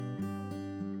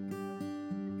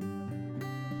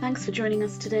Thanks for joining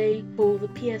us today for the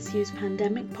PSU's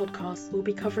Pandemic Podcast. We'll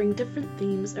be covering different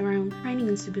themes around training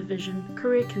and supervision,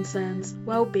 career concerns,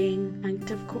 well-being, and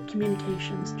difficult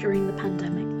communications during the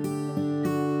pandemic.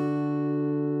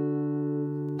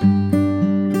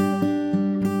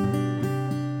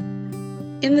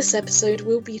 In this episode,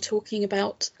 we'll be talking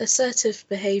about assertive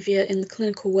behaviour in the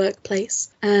clinical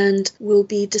workplace, and we'll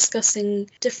be discussing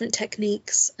different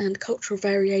techniques and cultural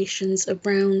variations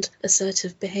around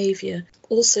assertive behaviour.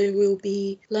 Also, we'll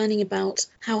be learning about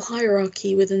how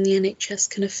hierarchy within the NHS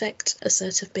can affect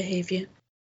assertive behaviour.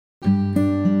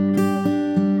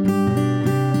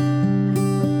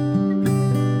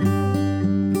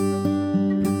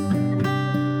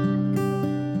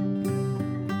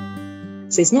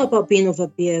 So it's not about being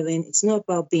overbearing, it's not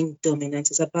about being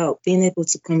dominant, it's about being able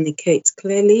to communicate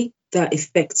clearly that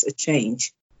affects a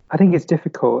change. I think it's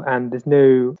difficult and there's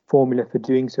no formula for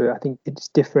doing so. I think it's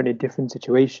different in different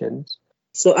situations.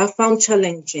 So I found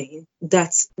challenging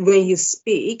that when you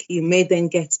speak, you may then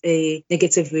get a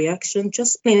negative reaction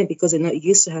just plainly because they're not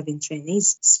used to having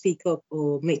trainees speak up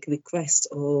or make requests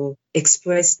or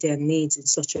express their needs in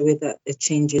such a way that a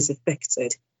change is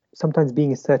effected. Sometimes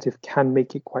being assertive can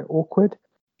make it quite awkward.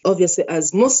 Obviously,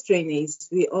 as most trainees,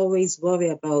 we always worry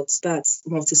about that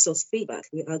multi-source feedback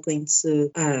we are going to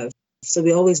have. So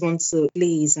we always want to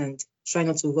please and try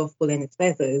not to ruffle any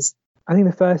feathers. I think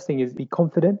the first thing is be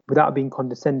confident without being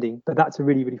condescending, but that's a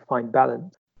really, really fine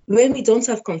balance. When we don't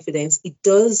have confidence, it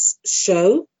does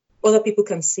show. Other people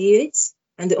can see it.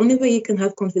 And the only way you can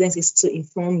have confidence is to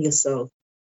inform yourself.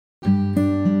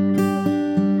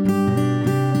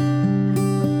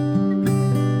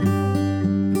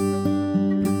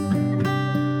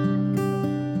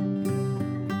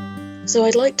 So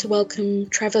I'd like to welcome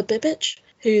Trevor Bibbich,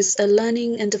 who's a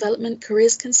learning and development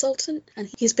careers consultant, and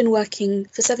he's been working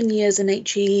for 7 years in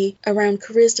HEE around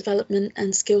careers development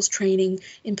and skills training,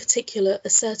 in particular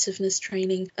assertiveness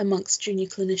training amongst junior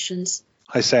clinicians.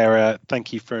 Hi Sarah,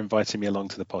 thank you for inviting me along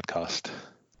to the podcast.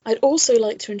 I'd also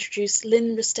like to introduce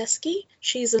Lynn Risteski.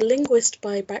 She's a linguist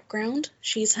by background.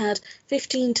 She's had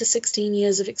 15 to 16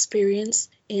 years of experience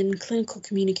in clinical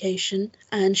communication,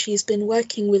 and she's been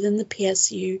working within the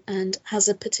PSU and has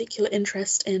a particular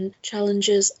interest in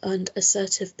challenges and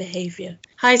assertive behaviour.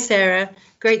 Hi Sarah,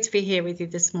 great to be here with you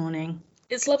this morning.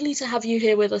 It's lovely to have you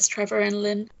here with us, Trevor and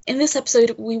Lynn. In this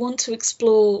episode, we want to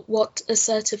explore what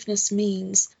assertiveness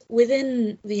means.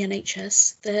 Within the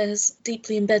NHS, there's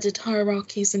deeply embedded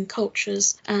hierarchies and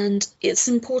cultures, and it's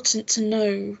important to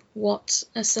know what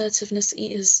assertiveness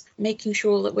is, making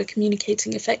sure that we're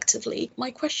communicating effectively.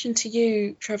 My question to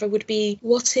you, Trevor, would be,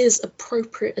 what is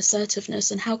appropriate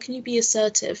assertiveness, and how can you be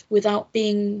assertive without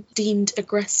being deemed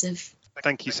aggressive?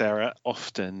 Thank you, Sarah.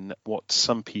 Often what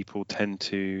some people tend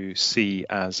to see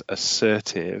as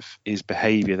assertive is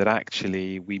behaviour that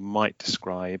actually we might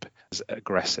describe as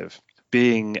aggressive.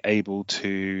 Being able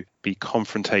to be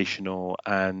confrontational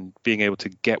and being able to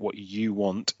get what you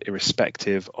want,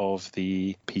 irrespective of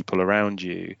the people around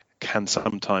you, can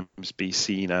sometimes be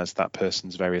seen as that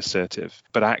person's very assertive.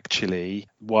 But actually,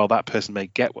 while that person may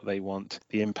get what they want,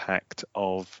 the impact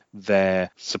of their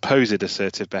supposed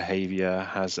assertive behaviour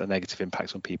has a negative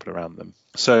impact on people around them.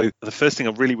 So the first thing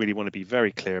I really want to be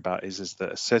very clear about is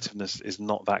that assertiveness is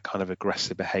not that kind of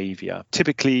aggressive behaviour.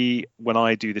 Typically, when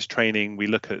I do this training, we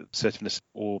look at assertiveness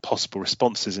or possible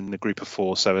responses in the group of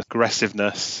four. So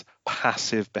aggressiveness,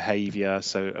 passive behaviour,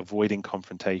 so avoiding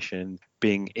confrontation,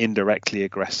 being indirectly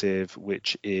aggressive,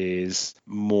 which is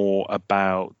more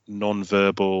about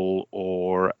non-verbal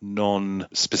or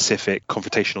non-specific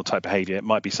confrontational type behaviour. It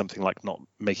might be something like not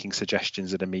making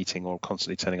suggestions at a meeting or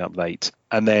constantly turning up late.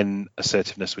 And then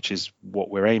assertiveness, which is what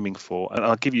we're aiming for. And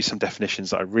I'll give you some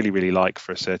definitions that I really like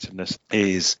for assertiveness.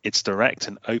 Is it's direct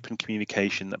and open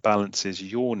communication that balances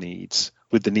your needs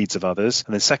with the needs of others.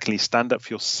 And then secondly, stand up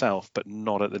for yourself, but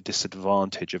not at the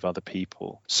disadvantage of other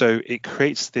people. So it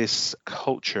creates this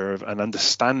culture of an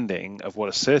understanding of what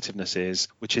assertiveness is,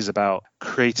 which is about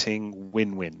creating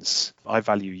win-wins. I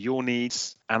value your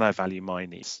needs and I value my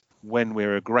needs. When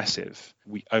we're aggressive,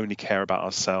 we only care about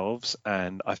ourselves.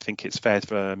 And I think it's fair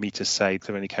for me to say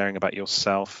that only caring about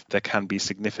yourself, there can be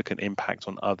significant impact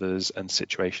on others and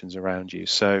situations around you.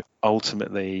 So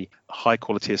ultimately, high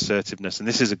quality assertiveness, and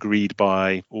this is agreed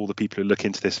by all the people who look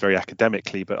into this very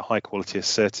academically, but high quality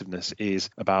assertiveness is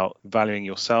about valuing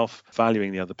yourself,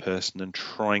 valuing the other person, and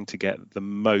trying to get the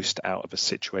most out of a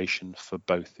situation for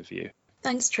both of you.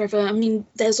 Thanks, Trevor. I mean,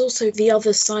 there's also the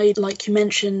other side, like you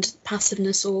mentioned,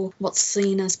 passiveness or what's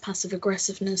seen as passive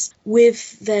aggressiveness.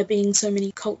 With there being so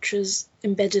many cultures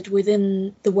embedded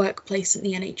within the workplace in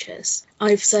the NHS,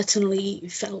 I've certainly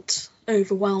felt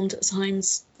overwhelmed at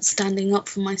times standing up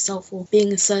for myself or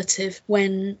being assertive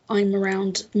when I'm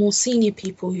around more senior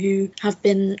people who have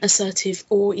been assertive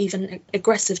or even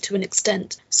aggressive to an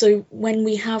extent. So when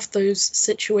we have those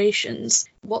situations,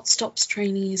 what stops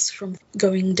trainees from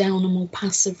going down a more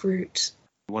passive route?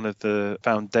 One of the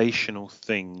foundational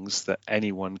things that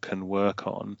anyone can work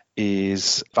on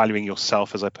is valuing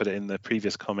yourself, as I put it in the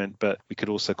previous comment, but we could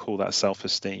also call that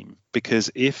self-esteem. Because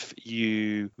if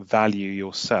you value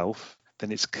yourself,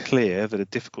 then it's clear that a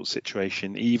difficult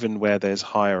situation, even where there's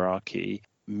hierarchy,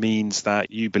 means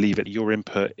that you believe that your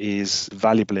input is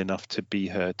valuable enough to be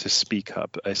heard, to speak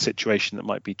up. A situation that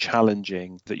might be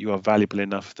challenging, that you are valuable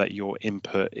enough that your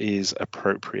input is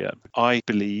appropriate. I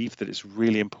believe that it's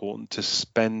really important to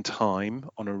spend time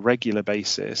on a regular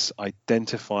basis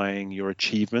identifying your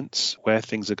achievements, where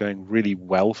things are going really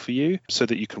well for you, so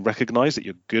that you can recognize that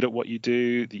you're good at what you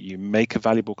do, that you make a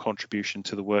valuable contribution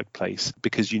to the workplace.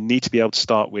 Because you need to be able to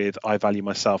start with, I value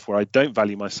myself. Where I don't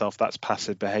value myself, that's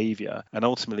passive behavior. And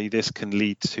ultimately, this can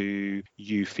lead to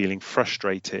you feeling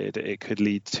frustrated. It could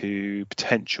lead to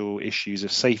potential issues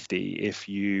of safety if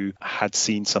you had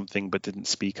seen something but didn't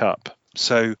speak up.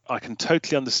 So I can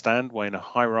totally understand why in a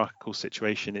hierarchical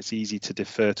situation it's easy to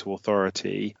defer to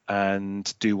authority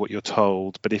and do what you're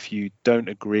told. But if you don't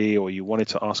agree or you wanted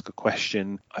to ask a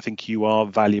question, I think you are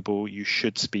valuable. You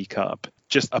should speak up.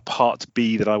 Just a part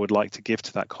B that I would like to give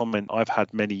to that comment, I've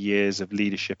had many years of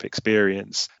leadership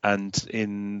experience, and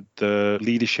in the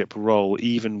leadership role,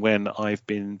 even when I've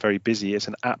been very busy, it's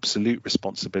an absolute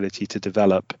responsibility to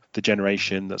develop the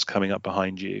generation that's coming up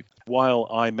behind you. While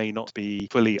I may not be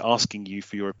fully asking you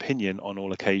for your opinion on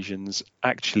all occasions,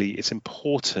 actually it's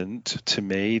important to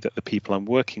me that the people I'm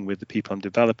working with, the people I'm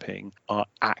developing, are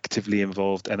actively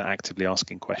involved and actively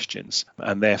asking questions.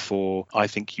 And therefore, I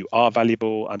think you are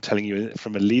valuable. I'm telling you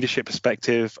from a leadership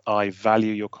perspective, I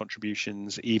value your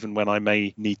contributions, even when I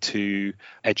may need to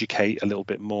educate a little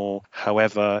bit more.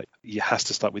 However, it has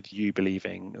to start with you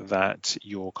believing that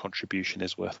your contribution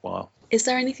is worthwhile. Is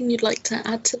there anything you'd like to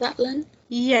add to that, Lynn?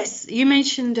 Yes, you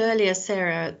mentioned earlier,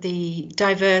 Sarah, the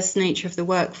diverse nature of the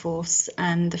workforce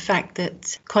and the fact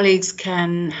that colleagues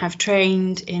can have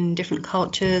trained in different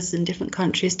cultures and different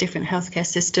countries, different healthcare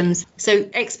systems. So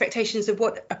expectations of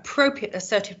what appropriate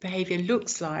assertive behaviour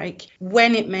looks like,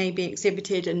 when it may be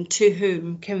exhibited and to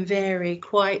whom, can vary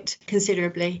quite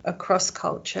considerably across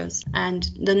cultures. And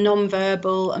the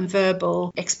non-verbal and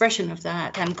verbal expression of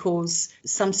that can cause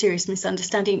some serious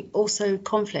misunderstanding, also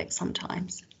conflict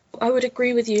sometimes. I would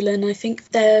agree with you, Lynn. I think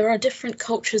there are different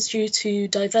cultures due to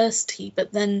diversity,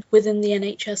 but then within the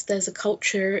NHS there's a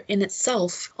culture in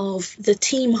itself of the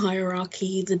team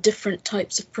hierarchy, the different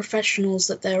types of professionals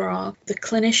that there are, the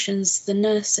clinicians, the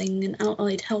nursing and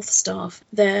allied health staff.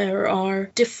 There are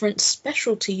different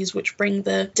specialties which bring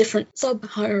the different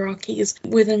sub-hierarchies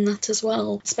within that as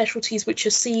well, specialties which are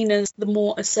seen as the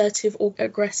more assertive or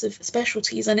aggressive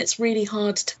specialties, and it's really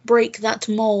hard to break that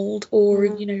mould or,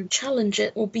 challenge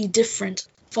it or be different.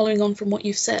 Following on from what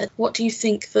you've said, what do you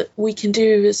think that we can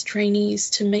do as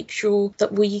trainees to make sure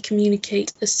that we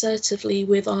communicate assertively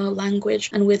with our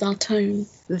language and with our tone?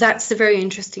 That's a very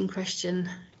interesting question.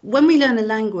 When we learn a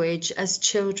language as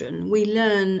children, we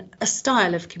learn a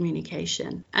style of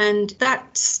communication, and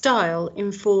that style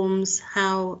informs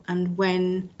how and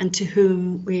when and to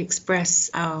whom we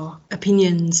express our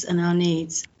opinions and our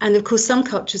needs. And of course, some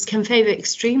cultures can favour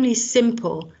extremely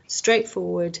simple,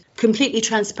 straightforward, completely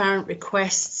transparent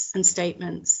requests and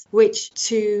statements, which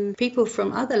to people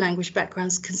from other language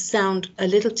backgrounds can sound a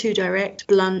little too direct,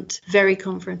 blunt, very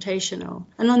confrontational.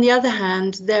 And on the other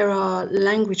hand, there are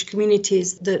language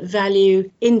communities that value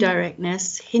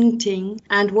indirectness, hinting,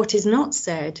 and what is not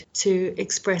said to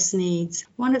express needs.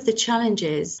 One of the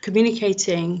challenges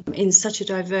communicating in such a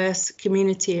diverse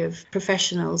community of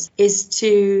professionals is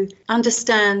to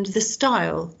understand the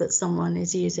style that someone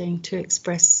is using to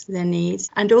express their needs,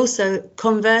 and also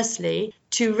conversely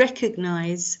to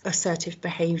recognise assertive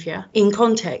behaviour in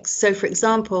context. So, for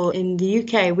example, in the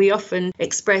UK, we often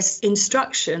express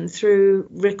instruction through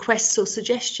requests or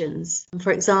suggestions.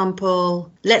 For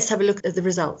example, let's have a look at the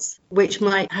results, which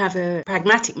might have a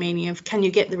pragmatic meaning of, can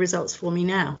you get the results for me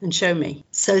now and show me?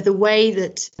 So the way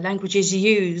that language is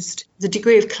used, the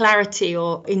degree of clarity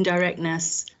or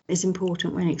indirectness is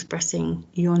important when expressing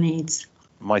your needs.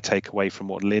 My takeaway from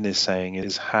what Lynn is saying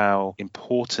is how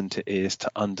important it is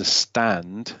to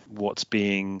understand what's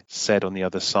being said on the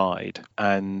other side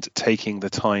and taking the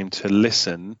time to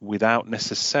listen without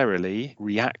necessarily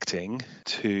reacting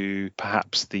to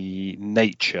perhaps the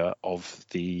nature of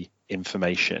the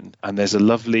information. And there's a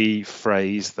lovely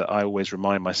phrase that I always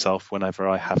remind myself whenever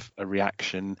I have a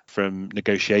reaction from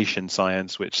negotiation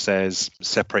science, which says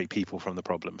separate people from the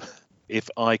problem. If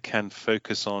I can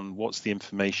focus on what's the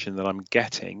information that I'm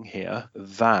getting here,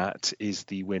 that is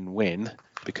the win-win,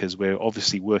 because we're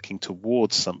obviously working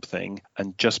towards something.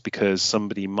 And just because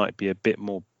somebody might be a bit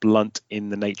more blunt in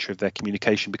the nature of their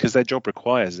communication because their job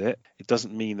requires it, it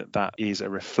doesn't mean that that is a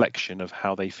reflection of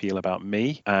how they feel about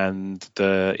me and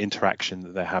the interaction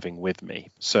that they're having with me.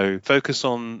 So focus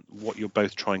on what you're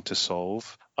both trying to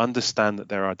solve. Understand that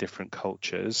there are different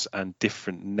cultures and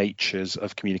different natures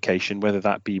of communication, whether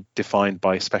that be defined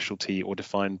by specialty or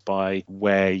defined by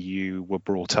where you were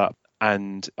brought up,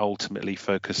 and ultimately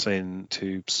focus in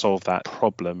to solve that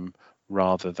problem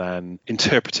rather than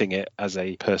interpreting it as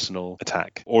a personal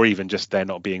attack or even just they're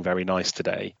not being very nice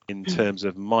today. In terms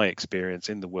of my experience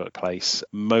in the workplace,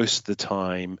 most of the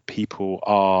time people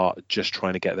are just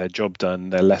trying to get their job done.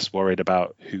 They're less worried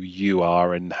about who you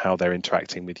are and how they're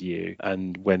interacting with you.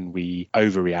 And when we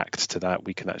overreact to that,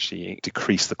 we can actually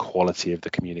decrease the quality of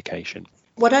the communication.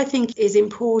 What I think is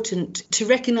important to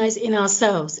recognise in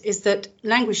ourselves is that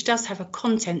language does have a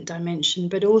content dimension,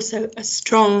 but also a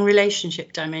strong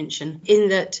relationship dimension, in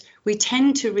that we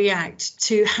tend to react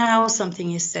to how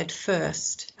something is said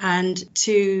first. And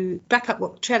to back up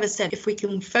what Trevor said, if we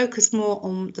can focus more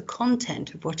on the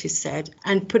content of what is said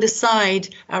and put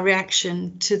aside our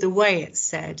reaction to the way it's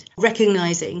said,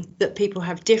 recognising that people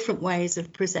have different ways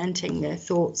of presenting their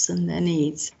thoughts and their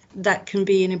needs, that can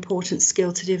be an important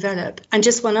skill to develop. And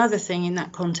just one other thing in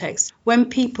that context, when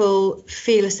people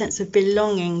feel a sense of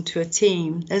belonging to a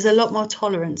team, there's a lot more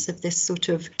tolerance of this sort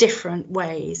of different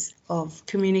ways of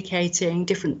communicating,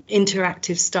 different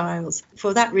interactive styles.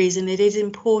 For that reason, it is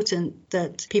important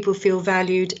that people feel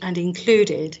valued and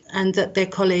included, and that their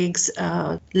colleagues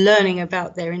are learning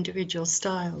about their individual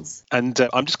styles. And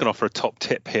I'm just going to offer a top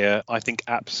tip here. I think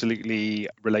absolutely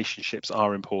relationships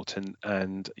are important.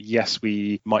 And yes,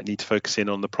 we might need to focus in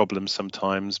on the problems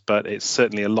sometimes, but it's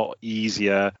certainly a lot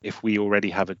easier if we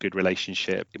already have a good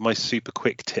relationship. My super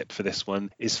quick tip for this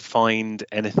one is find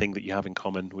anything that you have in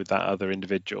common with that other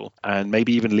individual, and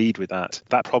maybe even lead with that.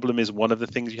 That problem is one of the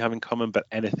things you have in common, but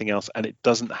anything else, and it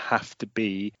doesn't have to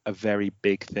be a very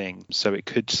big thing. So it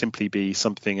could simply be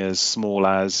something as small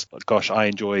as, gosh, I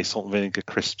enjoy salt and vinegar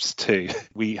crisps too.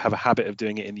 We have a habit of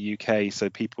doing it in the UK, so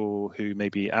people who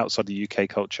maybe outside the UK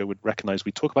culture would recognise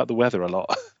we talk about the weather a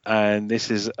lot. And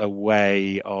this is a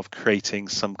way of creating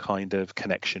some kind of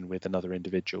connection with another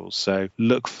individual. So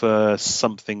look for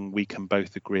something we can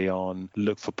both agree on,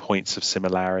 look for points of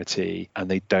similarity,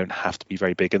 and they don't have to be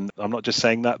very big. And I'm not just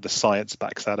saying that, the science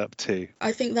backs that up too.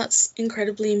 I think that's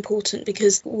incredibly important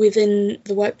because within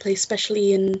the workplace,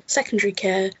 especially in secondary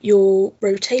care, you're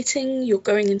rotating, you're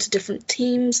going into different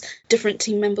teams, different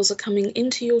team members are coming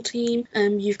into your team,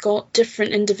 you've got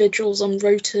different individuals on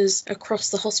rotas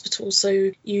across the hospital, so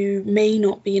you may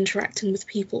not be interacting with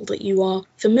people that you are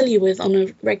familiar with on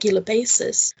a regular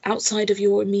basis outside of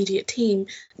your immediate team.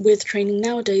 With training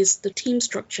nowadays, the team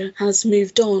structure has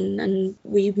moved on and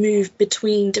we move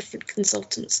between different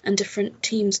consultants and different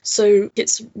teams. So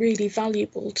it's really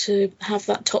valuable to have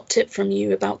that top tip from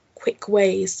you about quick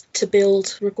ways to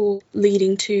build rapport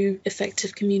leading to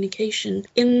effective communication.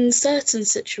 In certain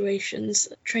situations,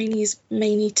 trainees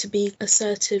may need to be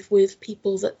assertive with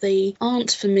people that they aren't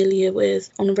familiar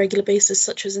with on a regular basis,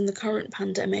 such as in the current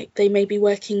pandemic. They may be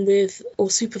working with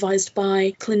or supervised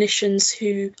by clinicians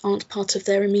who aren't part of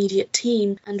their immediate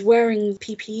team and wearing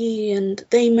PPE, and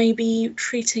they may be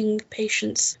treating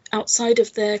patients outside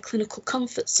of their clinical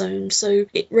comfort zone. So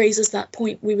it raises that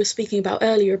point we were speaking about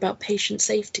earlier about patient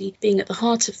safety being at the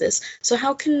heart of this. So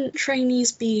how can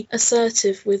trainees be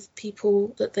assertive with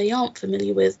people that they aren't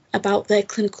familiar with about their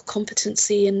clinical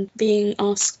competency and being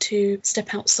asked to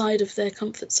step outside of their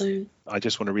comfort zone? I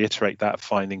just want to reiterate that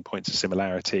finding points of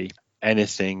similarity.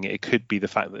 Anything, it could be the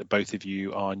fact that both of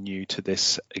you are new to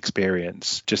this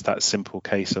experience. Just that simple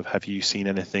case of have you seen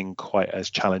anything quite as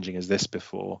challenging as this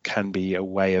before can be a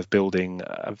way of building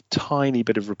a tiny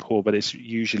bit of rapport, but it's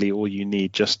usually all you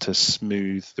need just to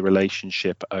smooth the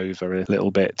relationship over a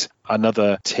little bit.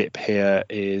 Another tip here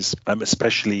is,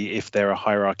 especially if there are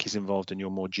hierarchies involved and you're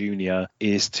more junior,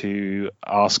 is to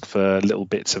ask for little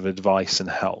bits of advice and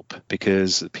help,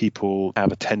 because people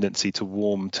have a tendency to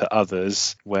warm to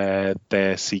others where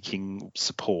they're seeking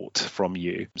support from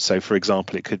you. So for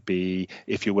example, it could be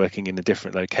if you're working in a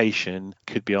different location,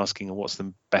 could be asking what's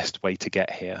the best way to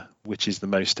get here, which is the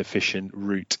most efficient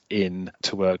route in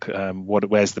to work,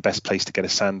 where's the best place to get a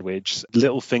sandwich.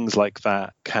 Little things like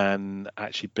that can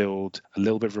actually build a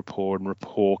little bit of rapport, and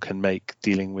rapport can make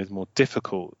dealing with more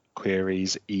difficult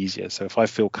queries easier. So if I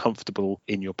feel comfortable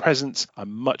in your presence,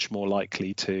 I'm much more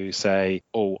likely to say,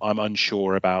 oh, I'm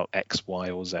unsure about X, Y,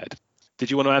 or Z.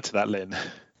 Did you want to add to that, Lynn?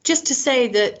 Just to say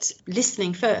that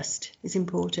listening first is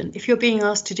important. If you're being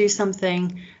asked to do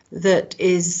something that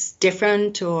is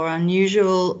different or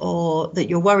unusual or that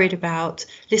you're worried about,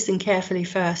 listen carefully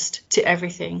first to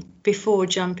everything before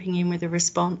jumping in with a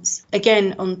response.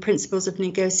 Again, on principles of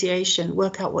negotiation,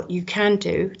 work out what you can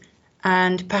do,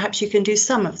 and perhaps you can do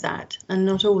some of that and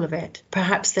not all of it.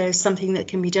 Perhaps there's something that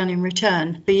can be done in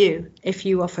return for you if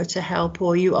you offer to help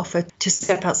or you offer to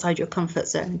step outside your comfort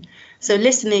zone. So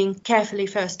listening carefully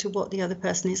first to what the other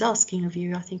person is asking of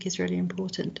you, I think, is really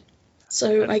important.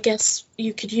 So I guess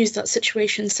you could use that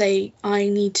situation, say, I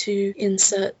need to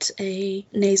insert a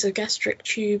nasogastric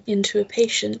tube into a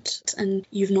patient and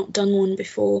you've not done one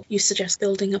before. You suggest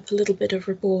building up a little bit of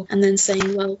rapport and then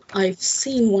saying, well, I've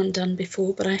seen one done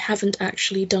before, but I haven't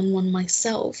actually done one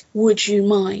myself. Would you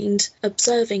mind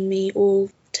observing me or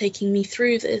taking me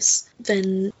through this,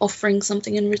 then offering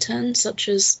something in return, such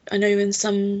as, I know in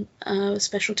some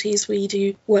specialties we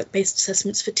do work-based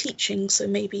assessments for teaching, so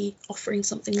maybe offering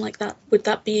something like that. Would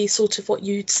that be sort of what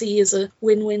you'd see as a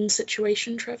win-win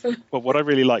situation, Trevor? Well, what I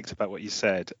really liked about what you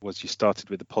said was you started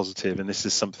with the positive, and this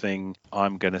is something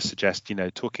I'm going to suggest,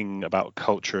 talking about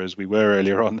culture as we were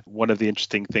earlier on. One of the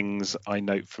interesting things I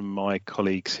note from my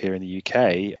colleagues here in the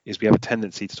UK is we have a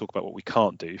tendency to talk about what we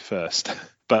can't do first.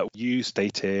 But you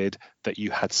stated that you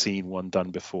had seen one done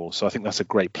before. So I think that's a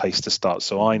great place to start.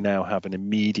 So I now have an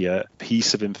immediate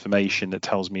piece of information that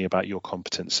tells me about your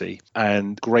competency.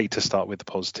 And great to start with the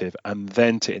positive and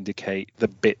then to indicate the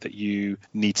bit that you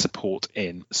need support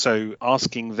in. So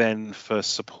asking then for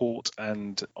support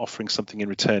and offering something in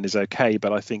return is okay.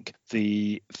 But I think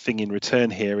the thing in return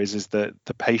here is that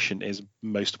the patient is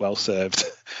most well served.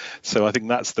 So I think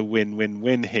that's the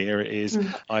win-win-win here is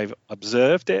I've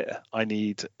observed it. I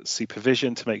need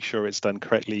supervision to make sure it's done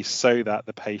correctly so that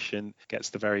the patient gets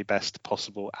the very best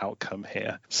possible outcome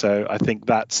here. So I think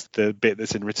that's the bit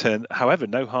that's in return. However,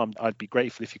 no harm. I'd be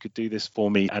grateful if you could do this for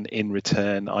me, and in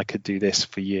return I could do this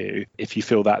for you. If you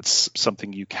feel that's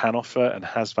something you can offer and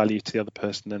has value to the other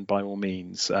person, then by all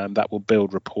means, that will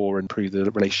build rapport and improve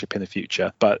the relationship in the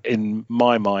future. But in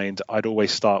my mind, I'd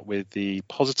always start with the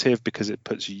positive because it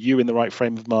puts you in the right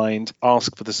frame of mind.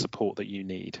 Ask for the support that you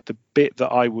need. The bit that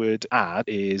I would add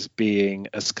is being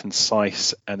as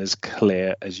concise and as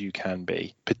clear as you can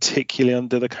be, particularly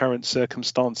under the current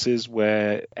circumstances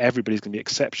where everybody's going to be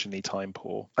exceptionally time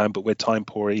poor, but we're time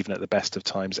poor even at the best of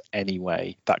times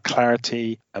anyway. That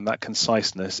clarity and that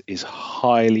conciseness is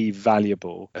highly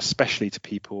valuable, especially to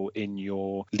people in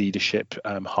your leadership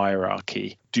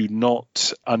hierarchy. Do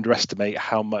not underestimate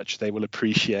how much they will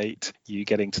appreciate you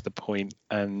getting to the point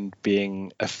and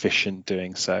being efficient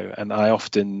doing so. And I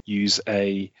often use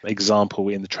a example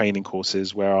in the training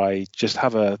courses where I just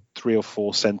have a 3 or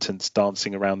 4 sentence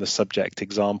dancing around the subject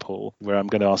example where I'm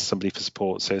going to ask somebody for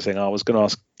support. So saying, I was going to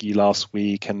ask you last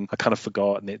week and I kind of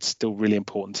forgot and it's still really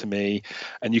important to me.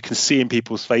 And you can see in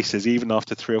people's faces, even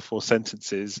after 3 or 4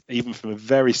 sentences, even from a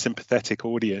very sympathetic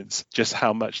audience, just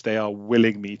how much they are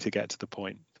willing me to get to the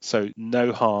point. So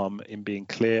no harm in being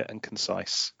clear and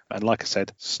concise. And like I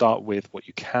said, start with what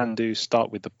you can do,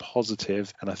 start with the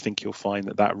positive, and I think you'll find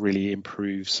that really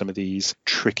improves some of these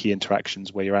tricky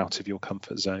interactions where you're out of your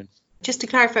comfort zone. Just to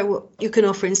clarify what you can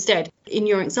offer instead, in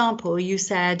your example, you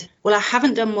said, well, I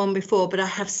haven't done one before, but I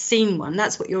have seen one.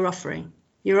 That's what you're offering.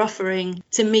 You're offering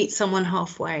to meet someone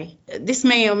halfway. This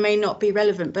may or may not be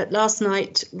relevant, but last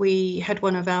night we had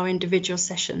one of our individual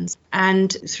sessions.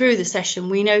 And through the session,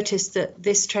 we noticed that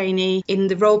this trainee in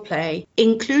the role play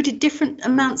included different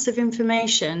amounts of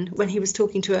information when he was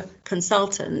talking to a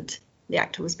consultant. The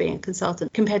actor was being a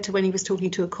consultant compared to when he was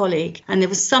talking to a colleague. And there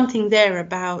was something there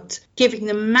about giving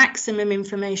the maximum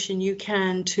information you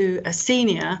can to a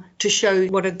senior to show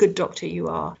what a good doctor you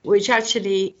are, which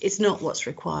actually is not what's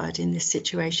required in this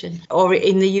situation or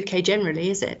in the UK generally,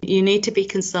 is it? You need to be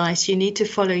concise. You need to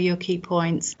follow your key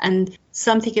points. And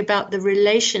something about the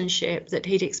relationship that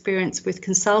he'd experienced with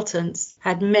consultants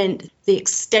had meant the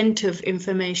extent of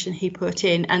information he put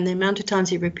in and the amount of times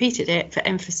he repeated it for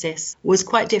emphasis was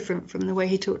quite different from the way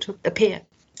he talked to a peer.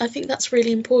 I think that's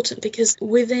really important because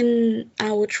within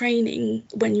our training,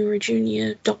 when you're a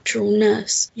junior doctor or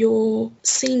nurse, your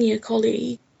senior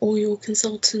colleague or your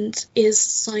consultant is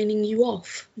signing you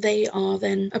off. They are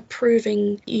then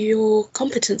approving your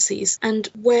competencies. And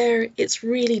where it's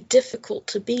really difficult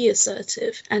to be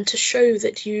assertive and to show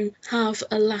that you have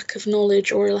a lack of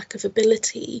knowledge or a lack of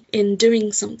ability in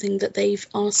doing something that they've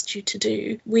asked you to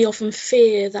do, we often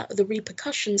fear that the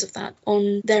repercussions of that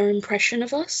on their impression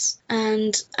of us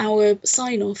and our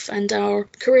sign-off and our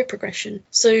career progression.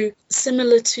 So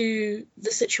similar to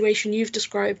the situation you've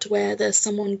described where there's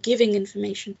someone giving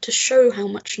information to show how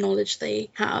much knowledge they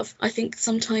have, I think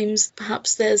sometimes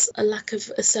perhaps there's a lack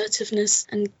of assertiveness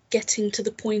and getting to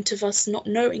the point of us not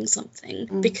knowing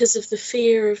something because of the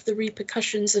fear of the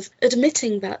repercussions of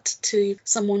admitting that to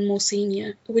someone more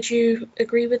senior. Would you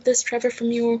agree with this, Trevor,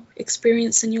 from your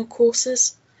experience in your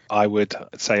courses? I would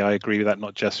say I agree with that,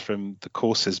 not just from the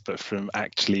courses, but from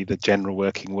actually the general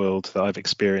working world that I've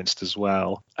experienced as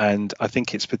well. And I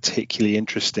think it's particularly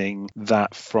interesting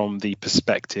that from the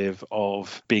perspective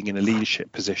of being in a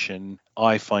leadership position,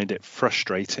 I find it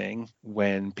frustrating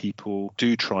when people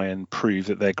do try and prove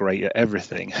that they're great at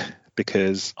everything.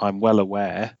 Because I'm well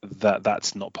aware that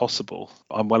that's not possible.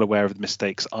 I'm well aware of the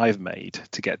mistakes I've made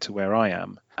to get to where I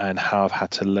am and how I've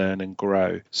had to learn and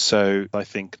grow. So I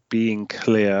think being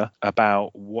clear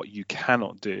about what you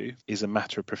cannot do is a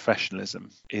matter of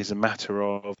professionalism, is a matter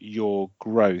of your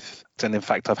growth. And in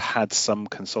fact, I've had some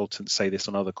consultants say this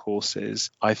on other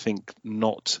courses. I think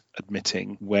not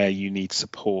admitting where you need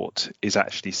support is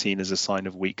actually seen as a sign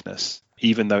of weakness.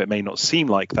 Even though it may not seem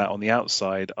like that on the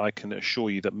outside, I can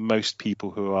assure you that most people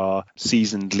who are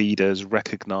seasoned leaders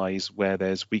recognize where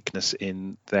there's weakness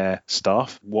in their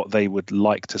staff, what they would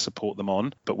like to support them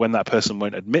on. But when that person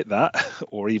won't admit that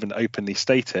or even openly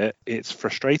state it, it's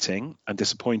frustrating and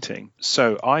disappointing.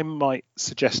 So I might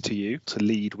suggest to you to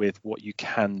lead with what you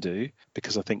can do,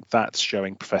 because I think that's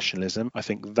showing professionalism. I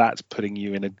think that's putting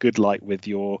you in a good light with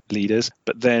your leaders,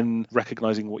 but then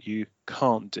recognizing what you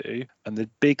can't do. And the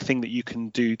big thing that you can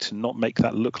do to not make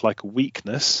that look like a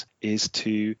weakness is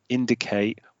to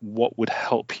indicate what would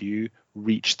help you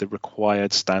reach the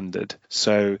required standard.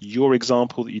 So your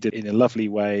example that you did in a lovely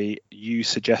way, you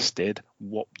suggested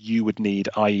what you would need,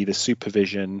 i.e. the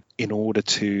supervision, in order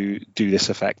to do this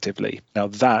effectively. Now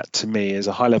that to me is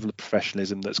a high level of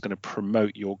professionalism that's going to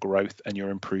promote your growth and your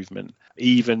improvement.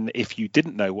 Even if you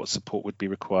didn't know what support would be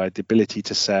required, the ability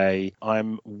to say,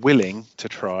 I'm willing to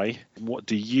try, what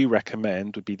do you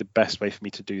recommend would be the best way for me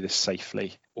to do this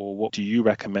safely? Or what do you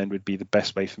recommend would be the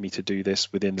best way for me to do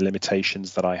this within the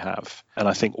limitations that I have? And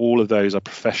I think all of those are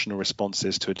professional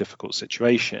responses to a difficult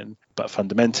situation, but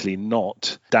fundamentally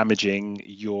not damaging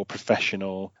your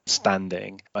professional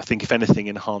standing. I think if anything,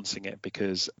 enhancing it,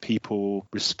 because people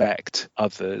respect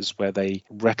others where they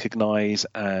recognize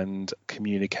and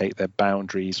communicate their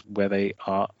boundaries where they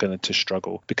are going to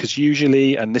struggle. Because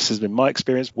usually, and this has been my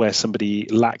experience, where somebody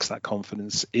lacks that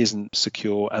confidence, isn't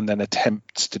secure, and then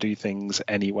attempts to do things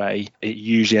anyway, it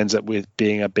usually ends up with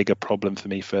being a bigger problem for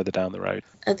me further down the road.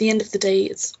 At the end of the day,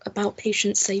 it's about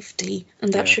patient safety,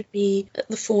 and that should be at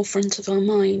the forefront of our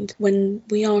mind when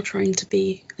we are trying to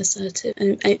be assertive.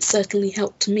 And it certainly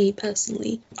helped me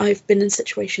personally. I've been in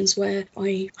situations where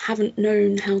I haven't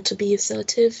known how to be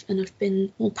assertive, and I've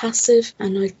been more passive,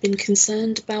 and I've been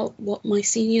concerned about what my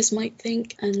seniors might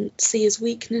think and see as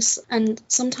weakness. And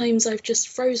sometimes I've just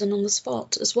frozen on the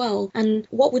spot as well. And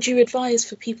what would you advise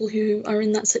for people who are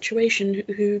in that situation,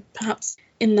 who perhaps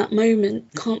in that moment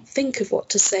can't think of what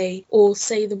to say or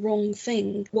say the wrong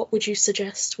thing? What would you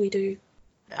suggest we do?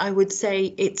 I would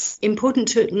say it's important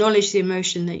to acknowledge the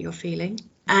emotion that you're feeling.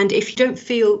 And if you don't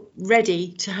feel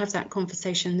ready to have that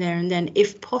conversation there and then,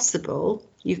 if possible,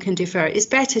 you can defer. It's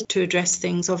better to address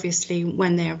things, obviously,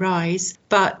 when they arise.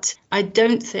 But I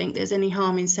don't think there's any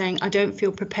harm in saying, I don't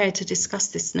feel prepared to discuss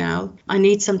this now. I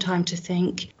need some time to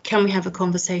think. Can we have a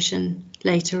conversation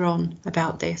later on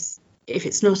about this, if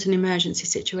it's not an emergency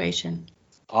situation?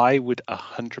 I would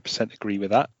 100% agree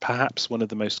with that. Perhaps one of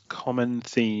the most common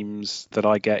themes that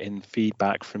I get in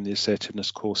feedback from the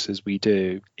assertiveness courses we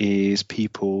do is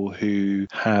people who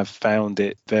have found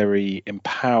it very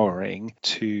empowering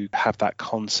to have that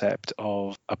concept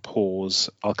of a pause.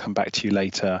 I'll come back to you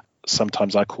later.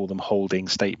 Sometimes I call them holding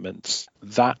statements.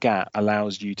 That gap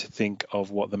allows you to think of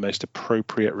what the most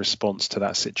appropriate response to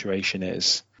that situation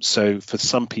is. So for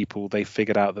some people, they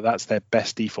figured out that that's their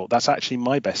best default. That's actually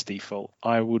my best default.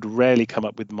 I would rarely come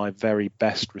up with my very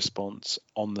best response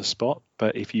on the spot.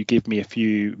 But if you give me a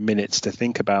few minutes to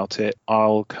think about it,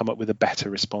 I'll come up with a better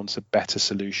response, a better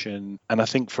solution. And I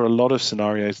think for a lot of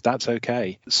scenarios, that's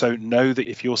okay. So know that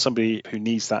if you're somebody who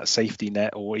needs that safety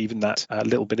net or even that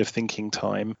little bit of thinking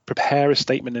time, prepare a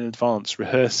statement in advance,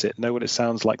 rehearse it, know what it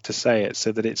sounds like to say it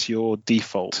so that it's your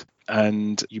default.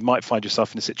 And you might find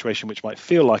yourself in a situation which might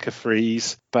feel like a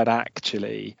freeze, but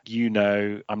actually,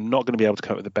 I'm not going to be able to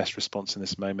come up with the best response in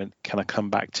this moment. Can I come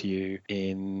back to you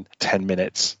in 10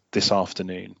 minutes this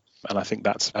afternoon? And I think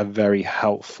that's a very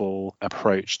helpful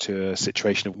approach to a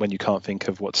situation when you can't think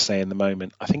of what to say in the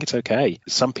moment. I think it's okay.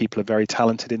 Some people are very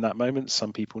talented in that moment.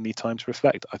 Some people need time to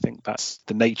reflect. I think that's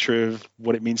the nature of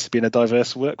what it means to be in a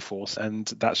diverse workforce. And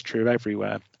that's true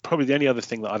everywhere. Probably the only other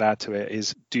thing that I'd add to it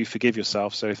is do forgive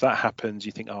yourself. So if that happens,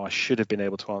 you think, I should have been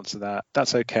able to answer that.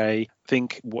 That's okay.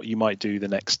 Think what you might do the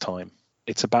next time.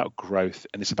 It's about growth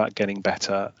and it's about getting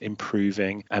better,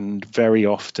 improving. And very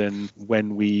often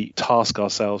when we task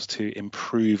ourselves to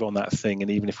improve on that thing, and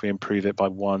even if we improve it by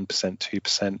 1%,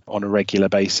 2% on a regular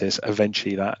basis,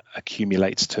 eventually that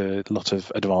accumulates to a lot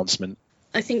of advancement.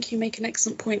 I think you make an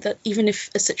excellent point that even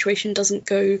if a situation doesn't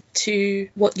go to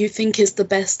what you think is the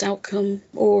best outcome,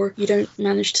 or you don't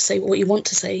manage to say what you want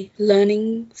to say,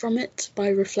 learning from it by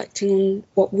reflecting on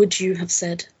what would you have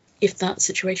said if that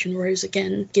situation arose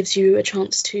again gives you a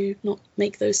chance to not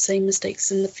make those same mistakes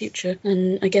in the future.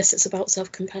 And I guess it's about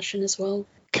self-compassion as well.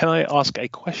 Can I ask a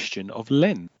question of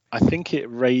Lynn? I think it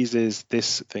raises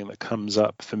this thing that comes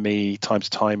up for me time to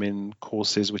time in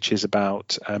courses, which is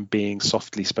about being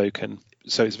softly spoken.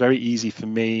 So it's very easy for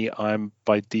me. I'm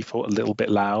by default a little bit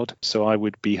loud, so I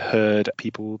would be heard.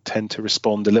 People tend to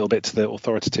respond a little bit to the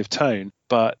authoritative tone.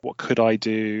 But what could I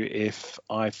do if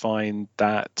I find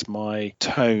that my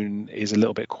tone is a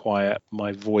little bit quiet,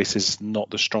 my voice is not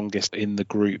the strongest in the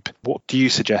group? What do you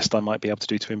suggest I might be able to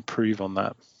do to improve on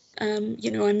that? I'm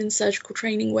in surgical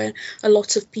training where a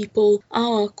lot of people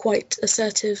are quite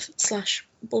assertive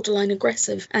 / borderline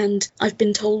aggressive, and I've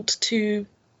been told to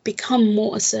become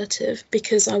more assertive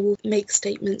because I will make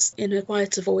statements in a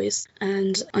quieter voice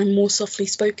and I'm more softly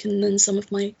spoken than some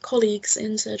of my colleagues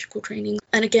in surgical training.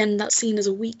 And again, that's seen as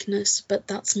a weakness, but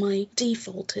that's my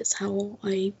default. It's how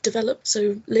I develop.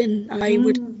 So Lynn, I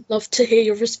would love to hear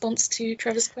your response to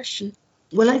Trevor's question.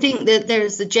 Well, I think that there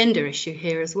is a gender issue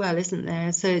here as well, isn't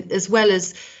there? So as well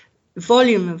as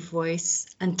volume of voice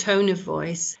and tone of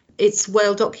voice, it's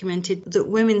well documented that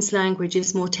women's language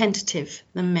is more tentative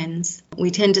than men's. We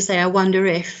tend to say, I wonder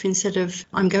if, instead of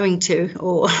I'm going to,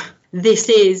 or this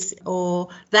is, or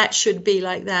that should be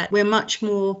like that. We're much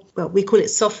more, we call it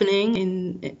softening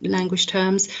in language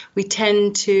terms. We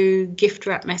tend to gift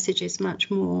wrap messages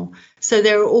much more. So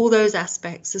there are all those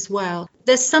aspects as well.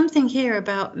 There's something here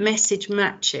about message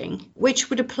matching,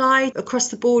 which would apply across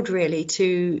the board really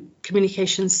to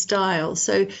communication style.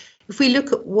 So if we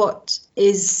look at what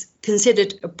is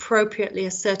considered appropriately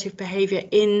assertive behaviour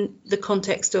in the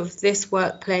context of this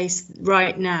workplace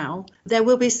right now, there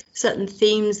will be certain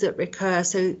themes that recur.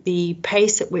 So the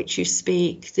pace at which you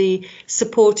speak, the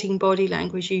supporting body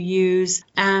language you use,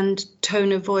 and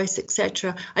tone of voice,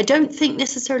 etc. I don't think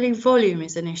necessarily volume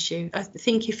is an issue. I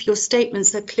think if your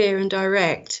statements are clear and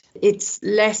direct, it's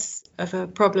less of a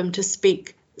problem to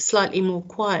speak slightly more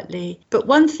quietly. But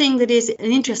one thing that is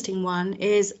an interesting one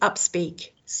is upspeak.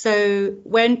 So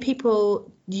when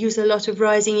people use a lot of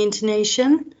rising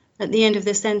intonation at the end of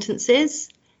their sentences,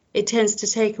 it tends to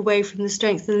take away from the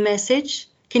strength of the message.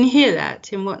 Can you hear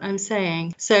that in what I'm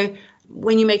saying? So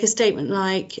when you make a statement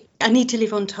like, I need to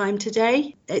leave on time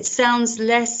today, it sounds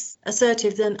less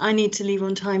assertive than I need to leave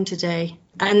on time today.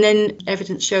 And then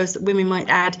evidence shows that women might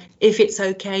add, if it's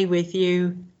okay with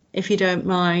you, if you don't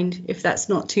mind, if that's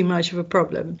not too much of a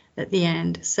problem at the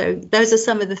end. So those are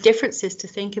some of the differences to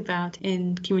think about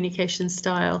in communication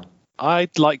style.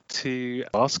 I'd like to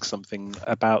ask something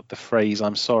about the phrase,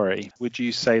 I'm sorry. Would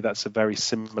you say that's a very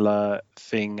similar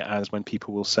thing as when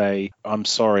people will say, I'm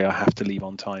sorry, I have to leave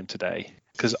on time today?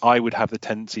 Because I would have the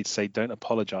tendency to say, don't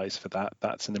apologize for that.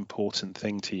 That's an important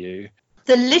thing to you.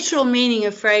 The literal meaning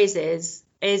of phrases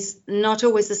is not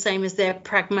always the same as their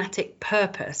pragmatic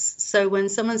purpose. So when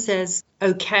someone says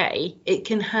okay, it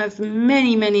can have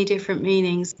many, many different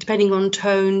meanings depending on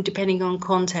tone, depending on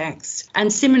context.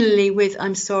 And similarly with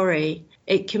I'm sorry,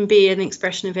 it can be an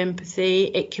expression of empathy,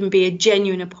 it can be a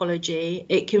genuine apology,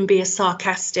 it can be a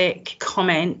sarcastic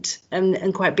comment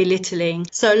and quite belittling.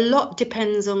 So a lot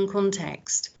depends on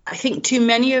context. I think too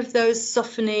many of those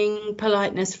softening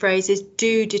politeness phrases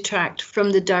do detract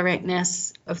from the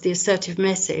directness of the assertive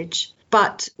message.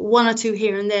 but one or two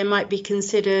here and there might be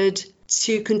considered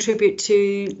to contribute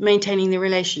to maintaining the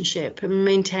relationship and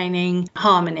maintaining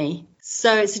harmony.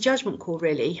 So it's a judgment call,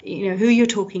 really. You know, who you're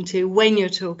talking to, when you're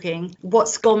talking,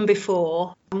 what's gone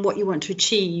before and what you want to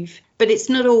achieve. But it's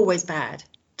not always bad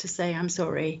to say I'm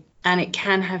sorry, and it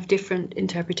can have different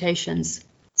interpretations.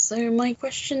 So my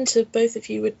question to both of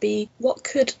you would be, what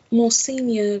could more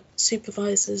senior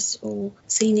supervisors or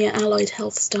senior allied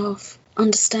health staff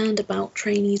understand about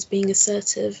trainees being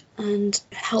assertive and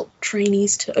help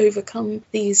trainees to overcome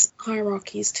these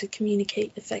hierarchies to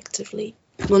communicate effectively?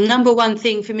 Well, number one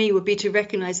thing for me would be to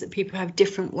recognise that people have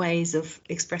different ways of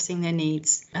expressing their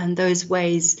needs, and those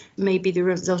ways may be the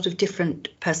result of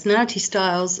different personality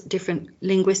styles, different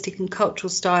linguistic and cultural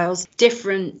styles,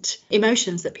 different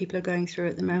emotions that people are going through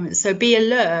at the moment. So be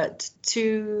alert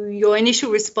to your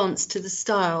initial response to the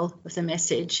style of the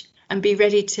message and be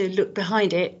ready to look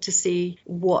behind it to see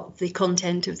what the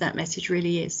content of that message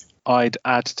really is. I'd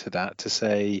add to that to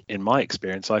say, in my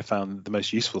experience, I found the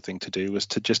most useful thing to do was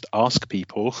to just ask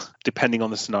people, depending on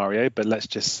the scenario, but let's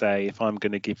just say if I'm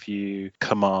going to give you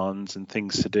commands and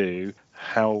things to do,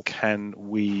 how can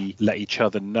we let each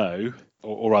other know,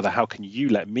 or rather, how can you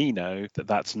let me know that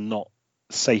that's not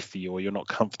safe for you or you're not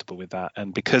comfortable with that?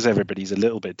 And because everybody's a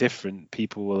little bit different,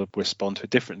 people will respond to it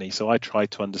differently. So I try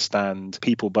to understand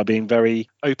people by being very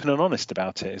open and honest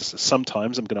about it.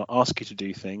 Sometimes I'm going to ask you to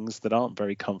do things that aren't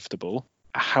very comfortable.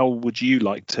 How would you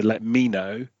like to let me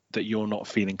know that you're not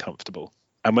feeling comfortable?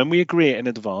 And when we agree it in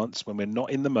advance, when we're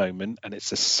not in the moment and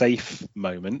it's a safe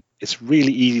moment, it's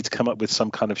really easy to come up with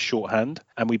some kind of shorthand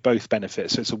and we both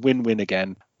benefit. So it's a win-win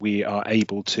again. We are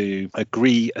able to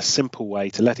agree a simple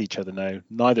way to let each other know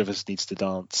neither of us needs to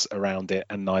dance around it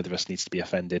and neither of us needs to be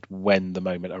offended when the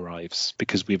moment arrives,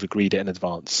 because we've agreed it in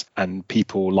advance, and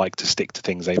people like to stick to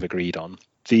things they've agreed on.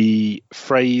 The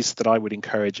phrase that I would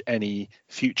encourage any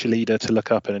future leader to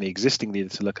look up and any existing leader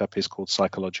to look up is called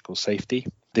psychological safety.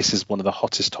 This is one of the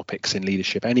hottest topics in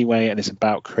leadership anyway, and it's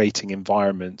about creating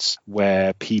environments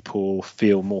where people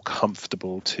feel more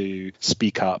comfortable to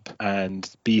speak up and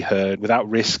be heard without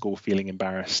risk or feeling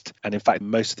embarrassed. And in fact,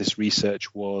 most of this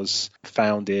research was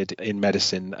founded in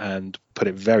medicine, and put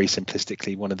it very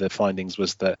simplistically, one of the findings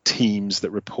was that teams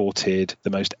that reported the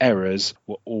most errors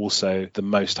were also the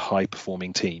most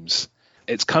high-performing teams.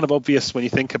 It's kind of obvious when you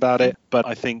think about it, but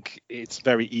I think it's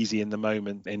very easy in the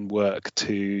moment in work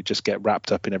to just get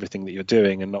wrapped up in everything that you're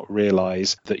doing and not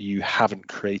realize that you haven't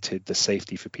created the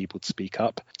safety for people to speak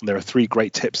up. And there are 3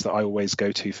 great tips that I always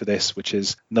go to for this, which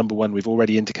is, number 1, we've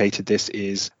already indicated this,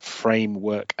 is frame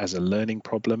work as a learning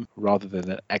problem rather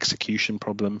than an execution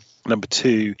problem. Number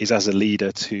 2 is, as a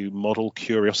leader, to model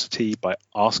curiosity by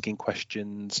asking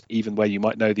questions, even where you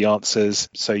might know the answers.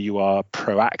 So you are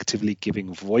proactively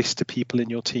giving voice to people in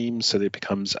your team so that it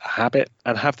becomes a habit,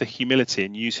 and have the humility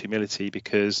and use humility,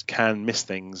 because you can miss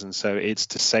things. And so it's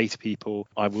to say to people,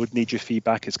 I would need your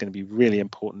feedback. It's going to be really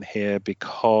important here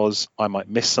because I might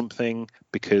miss something,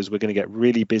 because we're going to get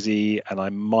really busy and I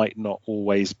might not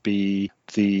always be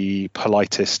the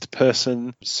politest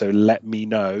person. So let me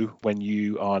know when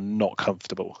you are not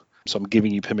comfortable. So I'm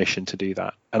giving you permission to do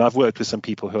that. And I've worked with some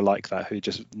people who are like that, who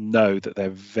just know that they're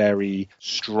very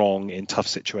strong in tough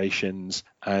situations,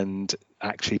 and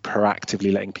actually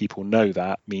proactively letting people know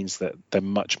that means that they're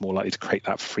much more likely to create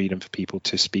that freedom for people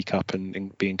to speak up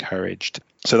and be encouraged.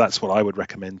 So that's what I would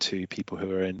recommend to people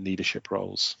who are in leadership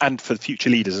roles, and for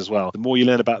future leaders as well. The more you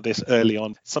learn about this early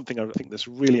on, something I think that's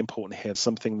really important here,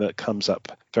 something that comes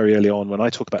up very early on when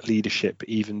I talk about leadership,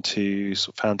 even to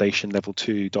sort of foundation level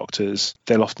 2 doctors,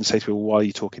 they'll often say to me, well, why are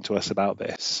you talking to us about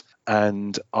this?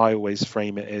 And I always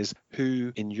frame it as,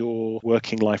 who in your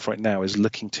working life right now is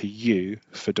looking to you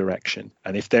for direction?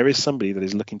 And if there is somebody that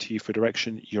is looking to you for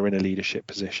direction, you're in a leadership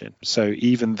position. So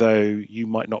even though you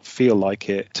might not feel like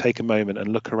it, take a moment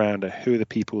and look around at who are the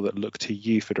people that look to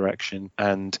you for direction.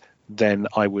 And then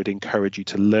I would encourage you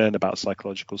to learn about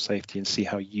psychological safety and see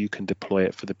how you can deploy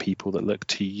it for the people that look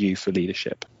to you for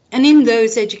leadership. And in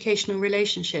those educational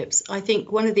relationships, I think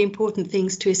one of the important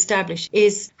things to establish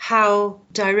is how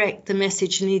direct the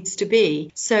message needs to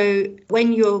be. So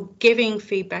when you're giving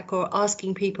feedback or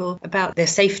asking people about their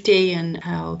safety and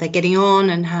how they're getting on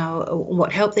and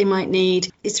what help they might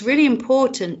need, it's really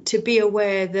important to be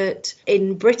aware that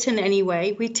in Britain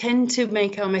anyway, we tend to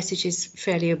make our messages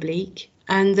fairly oblique,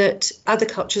 and that other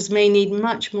cultures may need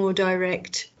much more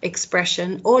direct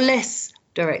expression or less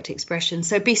direct expression.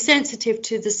 So be sensitive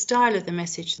to the style of the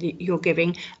message that you're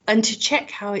giving, and to check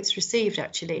how it's received.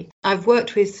 Actually, I've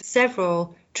worked with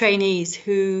several trainees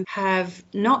who have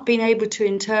not been able to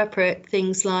interpret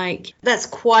things like, that's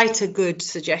quite a good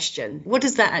suggestion. What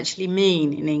does that actually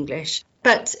mean in English?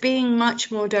 But being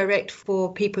much more direct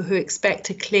for people who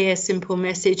expect a clear, simple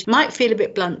message might feel a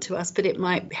bit blunt to us, but it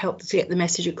might help to get the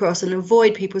message across and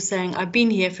avoid people saying, I've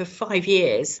been here for 5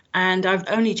 years and I've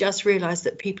only just realised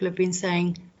that people have been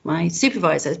saying, my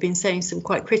supervisor has been saying some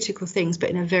quite critical things, but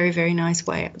in a very, very nice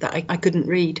way that I couldn't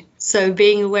read. So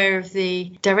being aware of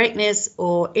the directness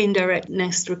or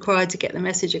indirectness required to get the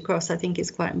message across, I think is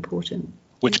quite important.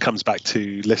 Which comes back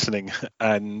to listening,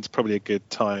 and probably a good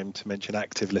time to mention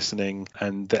active listening.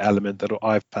 And the element that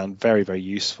I've found very, very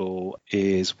useful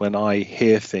is when I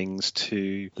hear things,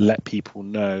 to let people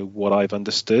know what I've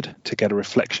understood, to get a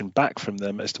reflection back from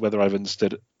them as to whether I've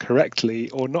understood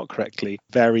correctly or not correctly.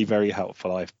 Very, very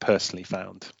helpful, I've personally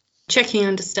found. Checking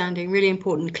understanding, really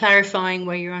important. Clarifying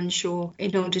where you're unsure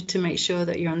in order to make sure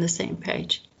that you're on the same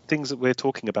page. Things that we're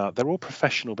talking about, they're all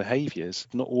professional behaviours.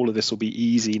 Not all of this will be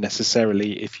easy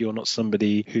necessarily if you're not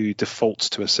somebody who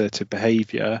defaults to assertive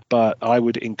behaviour, but I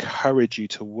would encourage you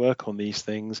to work on these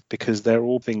things because they're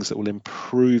all things that will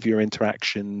improve your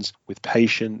interactions with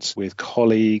patients, with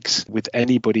colleagues, with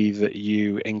anybody that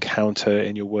you encounter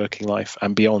in your working life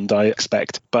and beyond, I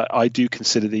expect. But I do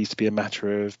consider these to be a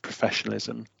matter of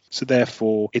professionalism. So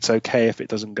therefore, it's okay if it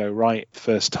doesn't go right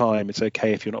first time. It's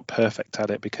okay if you're not perfect at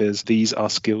it, because these are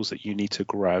skills that you need to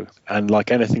grow. And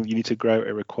like anything you need to grow,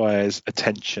 it requires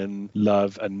attention,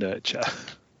 love, and nurture.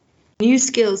 New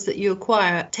skills that you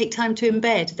acquire take time to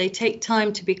embed. They take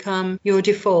time to become your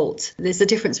default. There's a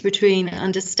difference between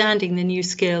understanding the new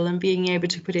skill and being able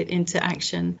to put it into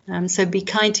action. So be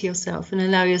kind to yourself and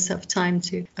allow yourself time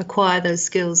to acquire those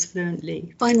skills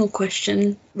fluently. Final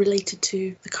question related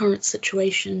to the current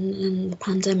situation and the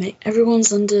pandemic.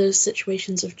 Everyone's under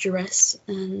situations of duress,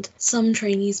 and some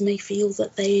trainees may feel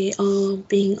that they are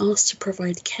being asked to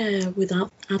provide care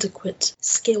without adequate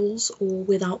skills or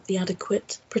without the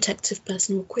adequate protective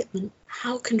personal equipment.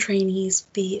 How can trainees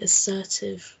be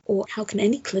assertive, or how can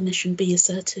any clinician be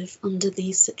assertive under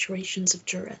these situations of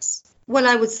duress? Well,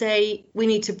 I would say we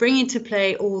need to bring into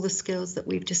play all the skills that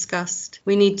we've discussed.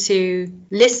 We need to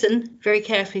listen very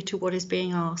carefully to what is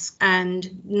being asked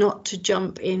and not to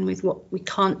jump in with what we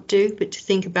can't do, but to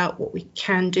think about what we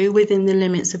can do within the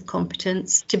limits of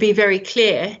competence, to be very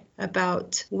clear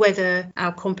about whether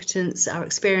our competence, our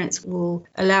experience will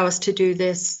allow us to do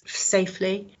this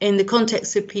safely. In the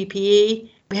context of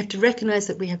PPE, we have to recognise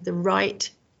that we have the right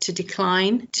to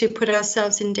decline, to put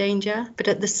ourselves in danger, but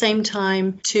at the same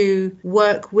time to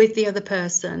work with the other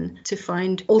person to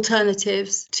find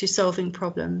alternatives to solving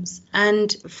problems.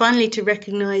 And finally, to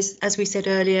recognise, as we said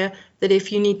earlier, that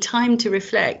if you need time to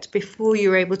reflect before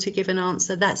you're able to give an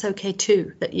answer, that's okay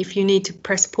too. That if you need to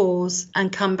press pause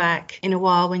and come back in a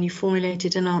while when you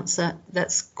formulated an answer,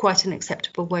 that's quite an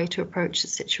acceptable way to approach the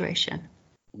situation.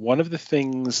 One of the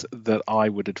things that I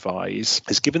would advise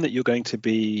is, given that you're going to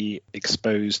be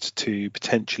exposed to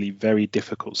potentially very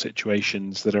difficult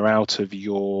situations that are out of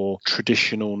your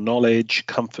traditional knowledge,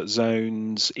 comfort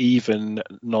zones, even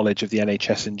knowledge of the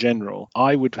NHS in general,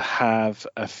 I would have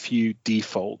a few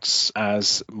defaults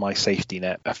as my safety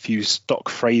net, a few stock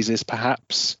phrases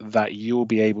perhaps that you'll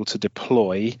be able to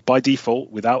deploy by default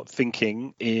without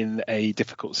thinking in a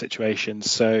difficult situation.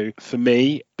 So for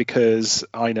me, because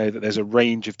I know that there's a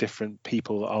range of different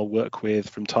people I'll work with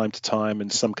from time to time,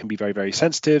 and some can be very, very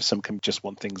sensitive, some can just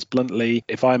want things bluntly.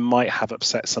 If I might have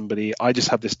upset somebody, I just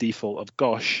have this default of,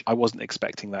 gosh, I wasn't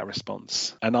expecting that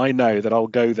response. And I know that I'll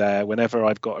go there whenever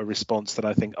I've got a response that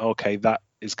I think, okay, that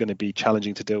is going to be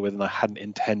challenging to deal with, and I hadn't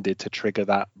intended to trigger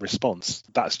that response.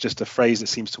 That's just a phrase that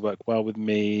seems to work well with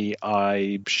me.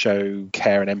 I show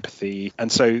care and empathy,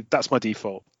 and so that's my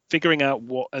default. Figuring out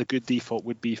what a good default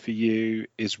would be for you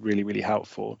is really, really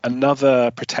helpful. Another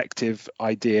protective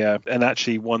idea, and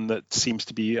actually one that seems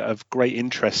to be of great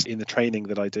interest in the training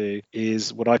that I do,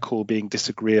 is what I call being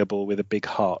disagreeable with a big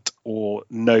heart, or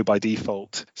no by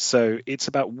default. So it's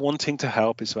about wanting to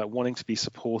help, it's about wanting to be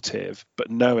supportive, but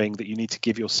knowing that you need to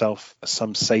give yourself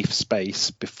some safe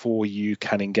space before you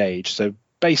can engage. So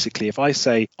basically, if I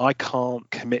say, I can't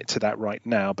commit to that right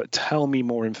now, but tell me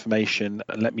more information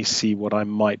and let me see what I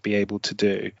might be able to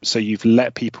do. So you've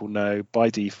let people know by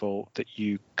default that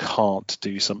you can't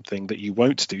do something, that you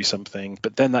won't do something,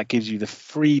 but then that gives you the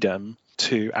freedom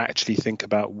to actually think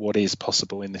about what is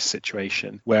possible in this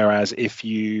situation. Whereas if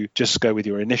you just go with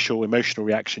your initial emotional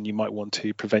reaction, you might want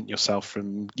to prevent yourself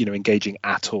from, engaging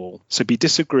at all. So be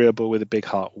disagreeable with a big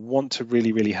heart. Want to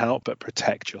really, really help, but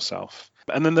protect yourself.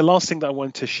 And then the last thing that I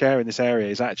want to share in this area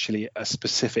is actually a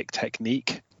specific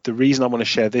technique. The reason I want to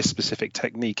share this specific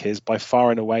technique is by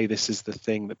far and away, this is the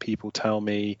thing that people tell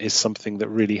me is something that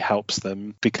really helps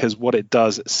them, because what it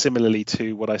does, similarly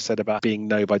to what I said about being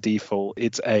no by default,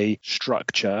 it's a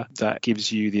structure that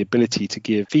gives you the ability to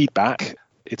give feedback.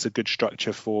 It's a good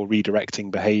structure for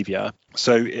redirecting behavior.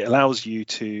 So it allows you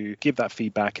to give that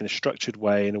feedback in a structured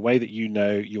way, in a way that you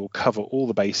know you'll cover all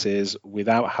the bases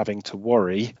without having to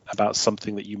worry about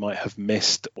something that you might have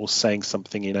missed or saying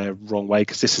something in a wrong way,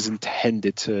 because this is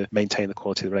intended to maintain the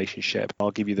quality of the relationship.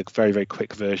 I'll give you the very, very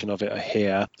quick version of it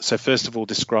here. So first of all,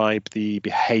 describe the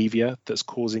behavior that's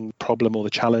causing the problem or the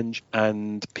challenge.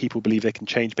 And people believe they can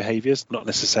change behaviors, not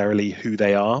necessarily who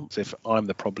they are. So if I'm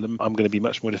the problem, I'm going to be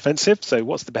much more defensive. So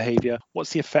what's the behavior?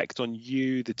 What's the effect on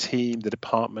you, the team, the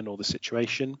department, or the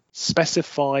situation?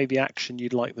 Specify the action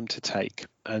you'd like them to take.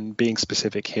 And being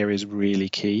specific here is really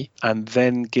key. And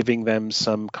then giving them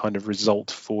some kind of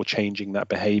result for changing that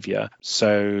behavior.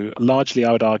 So largely,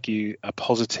 I would argue a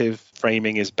positive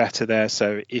framing is better there.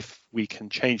 So if we can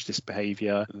change this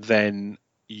behavior, then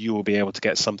you will be able to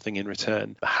get something in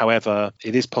return. However,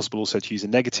 it is possible also to use a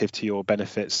negative to your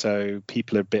benefit. So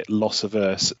people are a bit loss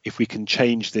averse. If we can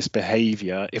change this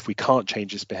behavior, if we can't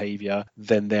change this behavior,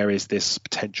 then there is this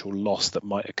potential loss that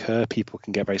might occur. People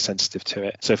can get very sensitive to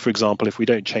it. So for example, if we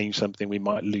don't change something, we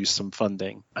might lose some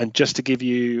funding. And just to give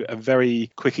you a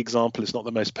very quick example, it's not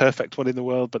the most perfect one in the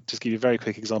world, but just give you a very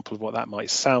quick example of what that might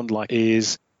sound like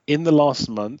is, in the last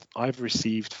month, I've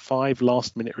received 5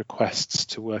 last-minute requests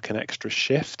to work an extra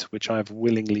shift, which I've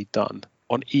willingly done.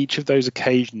 On each of those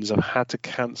occasions, I've had to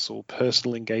cancel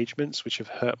personal engagements, which have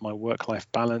hurt my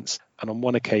work-life balance. And on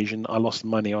one occasion, I lost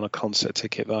money on a concert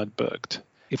ticket that I'd booked.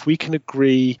 If we can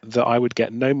agree that I would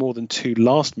get no more than 2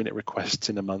 last-minute requests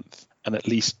in a month, and at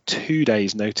least 2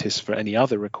 days notice for any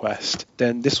other request,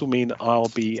 then this will mean I'll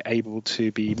be able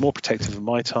to be more protective of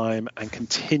my time and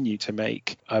continue to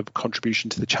make a contribution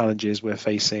to the challenges we're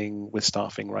facing with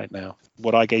staffing right now.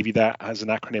 What I gave you there as an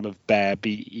acronym of BEAR,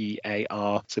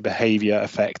 B-E-A-R, so behavior,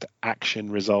 effect, action,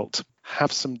 result.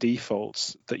 Have some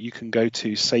defaults that you can go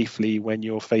to safely when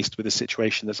you're faced with a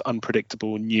situation that's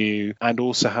unpredictable, new, and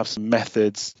also have some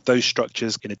methods. Those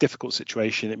structures in a difficult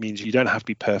situation, it means you don't have to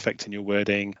be perfect in your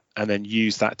wording, and then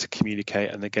use that to communicate.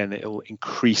 And again, it'll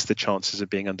increase the chances of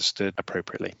being understood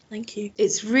appropriately. Thank you.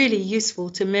 It's really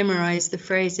useful to memorize the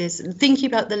phrases. Thinking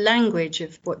about the language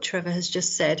of what Trevor has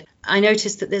just said, I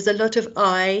noticed that there's a lot of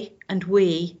I and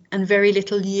we and very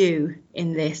little you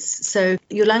in this. So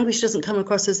your language doesn't come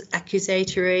across as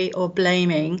accusatory or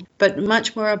blaming, but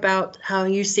much more about how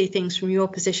you see things from your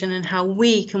position and how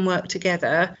we can work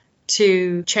together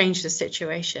to change the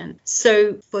situation.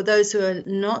 So for those who are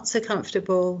not so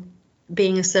comfortable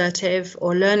being assertive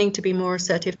or learning to be more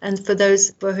assertive, and for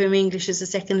those for whom English is a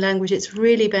second language, it's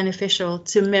really beneficial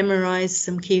to memorize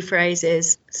some key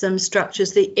phrases, some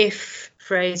structures, the if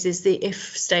phrases, the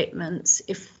if statements.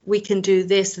 If we can do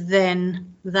this,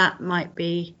 then that might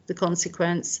be the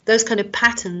consequence. Those kind of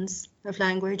patterns of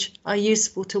language are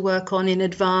useful to work on in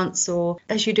advance or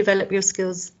as you develop your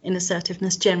skills in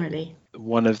assertiveness generally.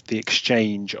 One of the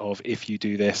exchange of if you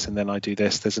do this and then I do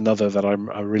this, there's another that I'm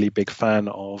a really big fan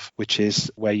of, which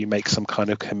is where you make some kind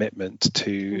of commitment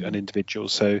to an individual.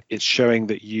 So it's showing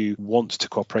that you want to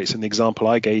cooperate. So in the example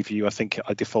I gave you, I think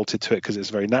I defaulted to it because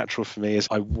it's very natural for me, is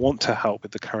I want to help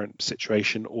with the current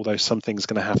situation, although something's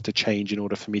going to have to change in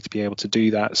order for me to be able to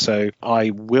do that. So I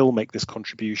will make this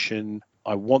contribution.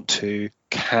 I want to.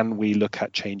 Can we look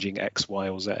at changing X, Y,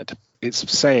 or Z?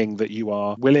 It's saying that you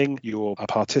are willing, you're a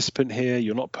participant here,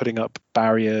 you're not putting up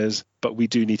barriers, but we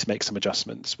do need to make some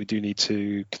adjustments. We do need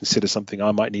to consider something.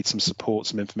 I might need some support,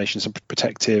 some information, some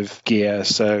protective gear.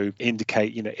 So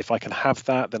indicate, if I can have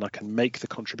that, then I can make the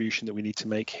contribution that we need to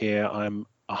make here. I'm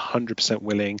 100%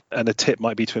 willing. And a tip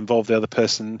might be to involve the other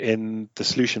person in the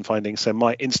solution finding. So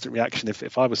my instant reaction,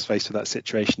 if I was faced with that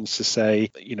situation, is to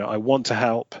say, I want to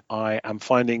help. I am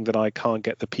finding that I can't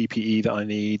get the PPE that I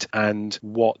need. And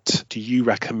what do you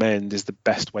recommend is the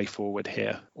best way forward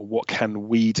here? Or what can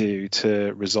we do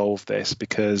to resolve this?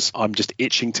 Because I'm just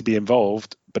itching to be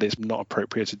involved, but it's not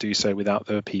appropriate to do so without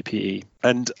the PPE.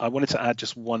 And I wanted to add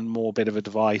just one more bit of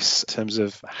advice in terms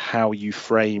of how you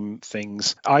frame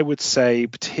things. I would say,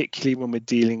 particularly when we're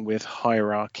dealing with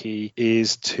hierarchy,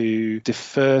 is to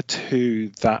defer to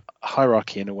that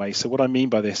hierarchy in a way. So what I mean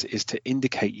by this is to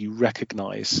indicate you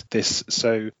recognize this.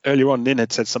 So earlier on, Lynn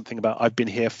had said something about, I've been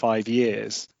here 5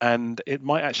 years. And it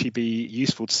might actually be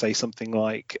useful to say something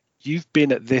like, you've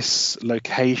been at this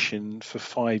location for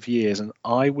 5 years, and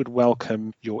I would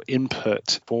welcome your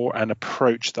input for an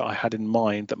approach that I had in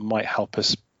mind that might help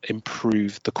us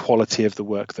improve the quality of the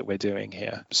work that we're doing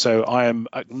here. So I am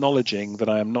acknowledging that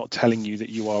I am not telling you that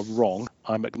you are wrong.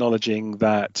 I'm acknowledging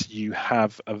that you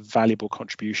have a valuable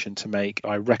contribution to make.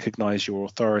 I recognize your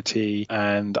authority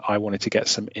and I wanted to get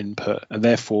some input, and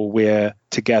therefore we're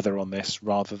together on this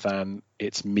rather than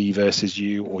it's me versus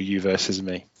you or you versus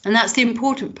me. And that's the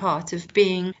important part of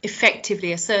being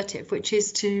effectively assertive, which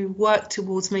is to work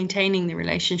towards maintaining the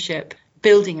relationship,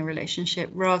 building a relationship,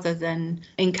 rather than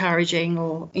encouraging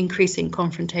or increasing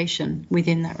confrontation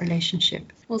within that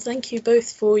relationship. Well, thank you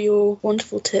both for your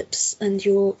wonderful tips and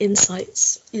your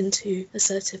insights into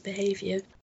assertive behaviour.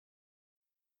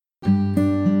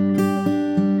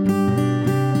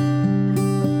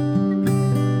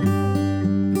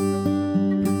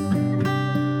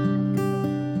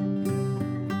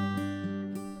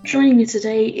 Joining me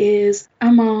today is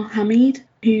Ammar Hamid,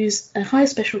 who's a high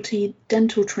specialty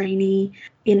dental trainee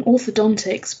in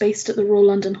orthodontics based at the Royal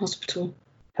London Hospital.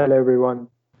 Hello, everyone.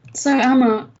 So,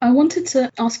 Ammar, I wanted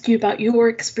to ask you about your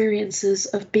experiences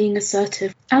of being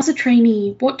assertive. As a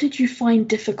trainee, what did you find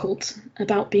difficult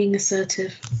about being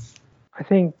assertive? I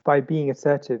think by being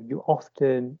assertive, you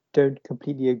often don't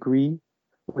completely agree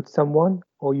with someone,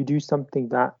 or you do something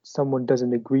that someone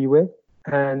doesn't agree with.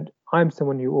 And I'm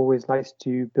someone who always likes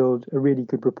to build a really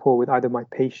good rapport with either my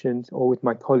patients or with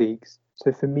my colleagues.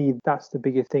 So for me, that's the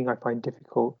biggest thing I find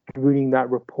difficult, ruining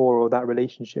that rapport or that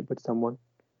relationship with someone.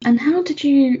 And how did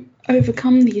you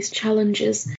overcome these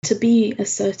challenges to be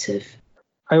assertive?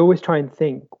 I always try and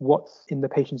think what's in the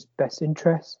patient's best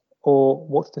interest or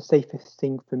what's the safest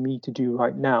thing for me to do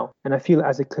right now. And I feel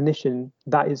as a clinician,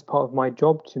 that is part of my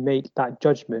job to make that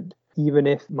judgment, even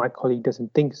if my colleague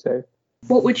doesn't think so.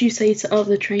 What would you say to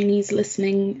other trainees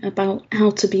listening about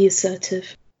how to be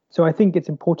assertive? So I think it's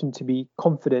important to be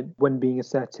confident when being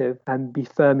assertive and be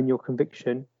firm in your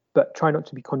conviction, but try not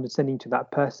to be condescending to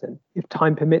that person. If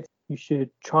time permits, you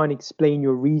should try and explain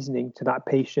your reasoning to that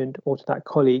patient or to that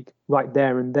colleague right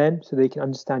there and then so they can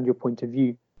understand your point of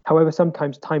view. However,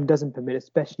 sometimes time doesn't permit,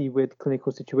 especially with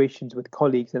clinical situations with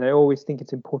colleagues. And I always think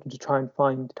it's important to try and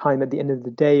find time at the end of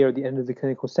the day or at the end of the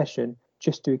clinical session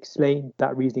just to explain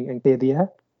that reasoning and clear the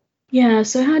air. Yeah,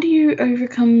 so how do you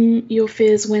overcome your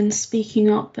fears when speaking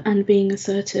up and being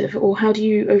assertive? Or how do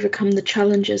you overcome the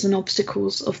challenges and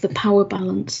obstacles of the power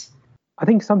balance? I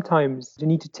think sometimes you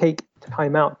need to take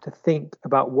time out to think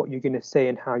about what you're going to say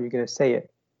and how you're going to say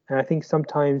it. And I think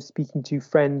sometimes speaking to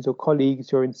friends or colleagues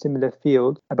who are in similar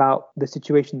field about the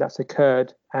situation that's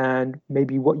occurred and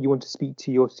maybe what you want to speak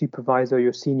to your supervisor or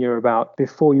your senior about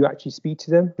before you actually speak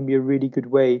to them can be a really good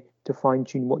way to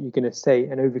fine-tune what you're going to say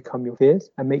and overcome your fears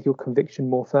and make your conviction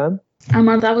more firm.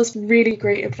 Ammar, that was really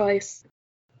great advice.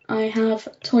 I have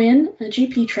Toyin, a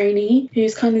GP trainee,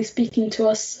 who's kindly speaking to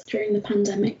us during the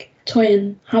pandemic.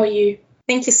 Toyin, how are you?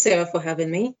 Thank you, Sarah, for having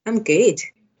me. I'm good.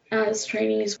 As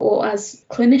trainees or as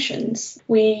clinicians,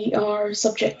 we are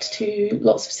subject to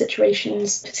lots of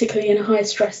situations, particularly in a high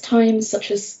stress time,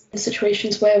 such as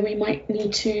situations where we might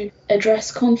need to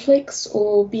address conflicts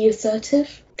or be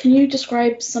assertive. Can you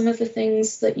describe some of the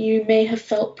things that you may have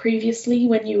felt previously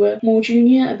when you were more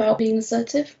junior about being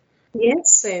assertive?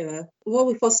 Yes, Sarah. What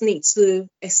we first need to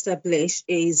establish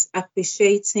is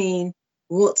appreciating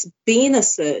what being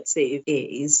assertive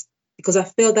is, because I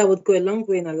feel that would go a long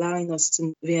way in allowing us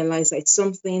to realize that it's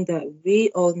something that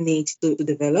we all need to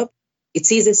develop.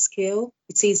 It is a skill.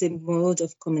 It is a mode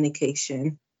of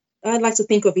communication. I'd like to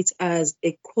think of it as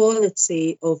a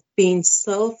quality of being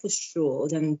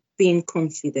self-assured and being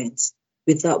confident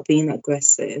without being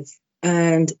aggressive.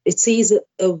 And it is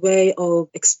a way of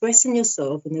expressing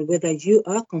yourself in a way that you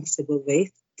are comfortable with,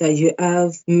 that you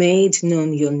have made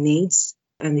known your needs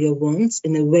and your wants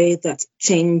in a way that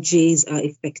changes are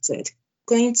effected.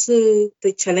 Going to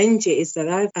the challenges that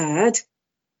I've had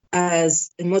as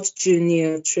a much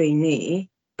junior trainee,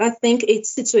 I think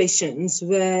it's situations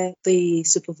where the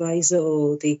supervisor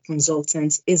or the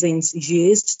consultant isn't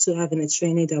used to having a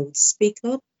trainee that would speak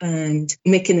up and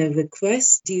making a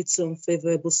request due to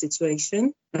unfavorable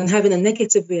situation and having a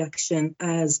negative reaction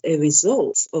as a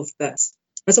result of that.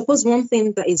 I suppose one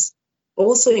thing that is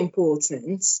also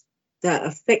important that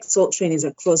affects all trainees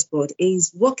across board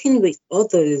is working with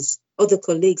other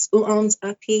colleagues who aren't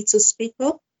happy to speak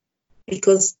up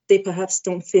because they perhaps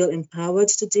don't feel empowered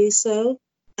to do so.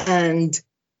 And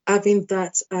having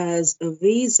that as a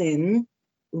reason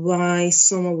why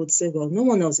someone would say, well, no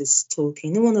one else is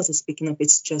talking, no one else is speaking up,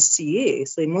 it's just you.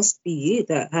 So it must be you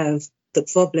that have the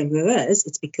problem, whereas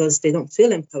it's because they don't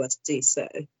feel empowered to do so.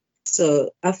 So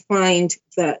I find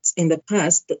that in the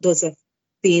past, those have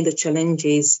been the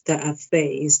challenges that I've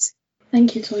faced.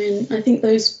 Thank you, Toyin. I think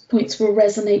those points will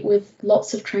resonate with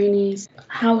lots of trainees.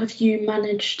 How have you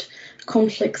managed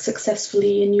conflict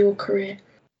successfully in your career?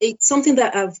 It's something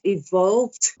that I've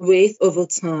evolved with over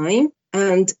time.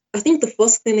 And I think the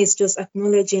first thing is just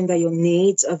acknowledging that your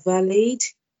needs are valid,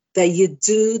 that you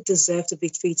do deserve to be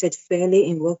treated fairly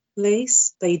in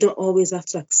workplace, that you don't always have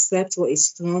to accept what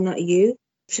is thrown at you,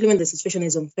 especially when the situation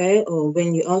is unfair or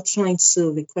when you are trying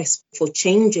to request for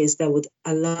changes that would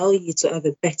allow you to have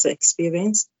a better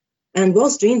experience. And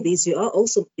whilst doing this, you are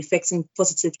also effecting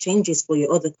positive changes for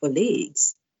your other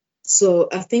colleagues. So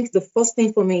I think the first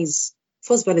thing for me is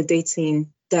first validating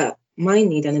that my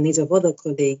need and the needs of other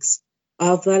colleagues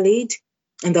are valid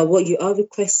and that what you are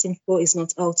requesting for is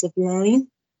not out of line.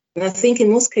 And I think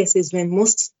in most cases, when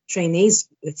most trainees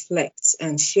reflect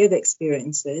and share their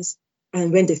experiences,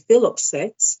 and when they feel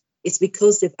upset, it's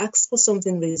because they've asked for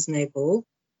something reasonable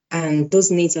and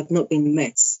those needs have not been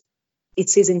met.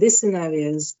 It is in these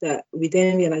scenarios that we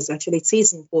then realize actually it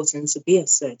is important to be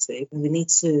assertive and we need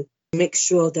to make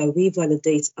sure that we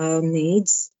validate our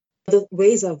needs. The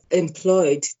ways I've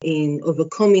employed in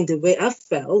overcoming the way I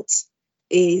felt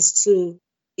is to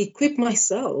equip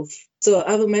myself. So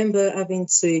I remember having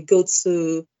to go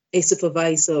to a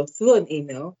supervisor through an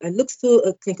email. I looked through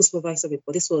a clinical supervisor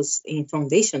report. This was in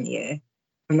foundation year.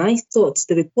 And I thought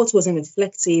the report wasn't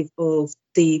reflective of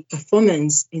the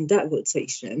performance in that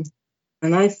rotation.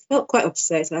 And I felt quite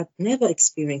upset. I'd never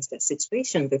experienced that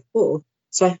situation before.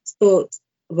 So I thought,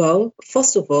 well,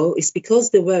 first of all, it's because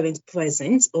they weren't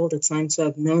present all the time to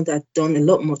have known that I'd done a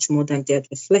lot much more than they had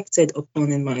reflected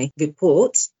upon in my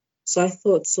report. So I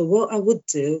thought, so what I would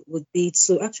do would be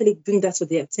to actually bring that to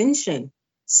their attention.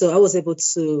 So I was able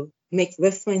to make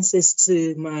references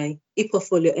to my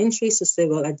e-portfolio entries to say,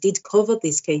 well, I did cover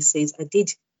these cases. I did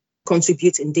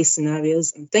contribute in these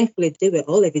scenarios. And thankfully, they were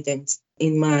all evident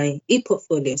in my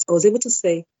e-portfolio. So I was able to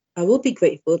say, I will be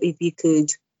grateful if you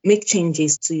could make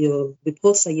changes to your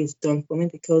reports that you've done for me,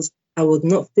 because I would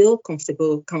not feel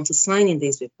comfortable countersigning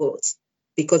these reports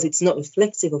because it's not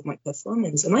reflective of my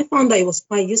performance. And I found that it was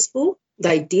quite useful,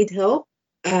 that it did help.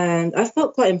 And I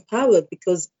felt quite empowered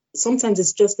because sometimes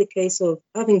it's just a case of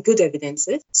having good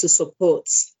evidences to support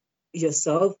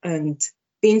yourself and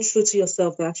being true to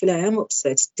yourself that actually I am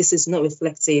upset. This is not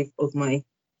reflective of my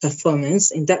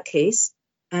performance in that case,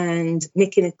 and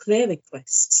making a clear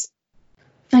request.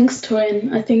 Thanks,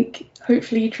 Toyin. I think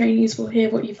hopefully trainees will hear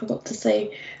what you've got to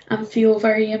say and feel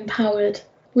very empowered.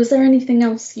 Was there anything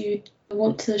else you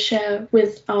want to share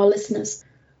with our listeners?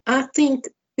 I think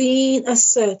being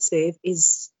assertive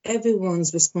is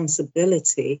everyone's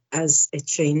responsibility as a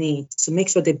trainee to make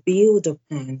sure they build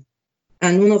upon.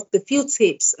 And one of the few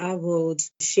tips I would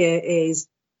share is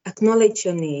acknowledge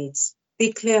your needs.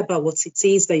 Be clear about what it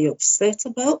is that you're upset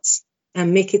about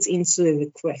and make it into a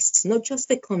request, not just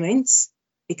a comment,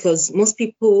 because most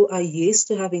people are used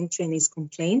to having trainees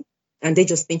complain and they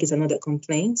just think it's another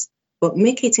complaint. But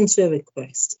make it into a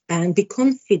request and be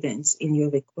confident in your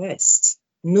request.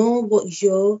 Know what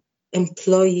your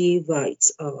employee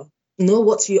rights are. Know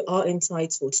what you are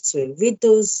entitled to. Read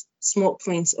those small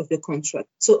prints of your contract.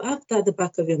 So have that at the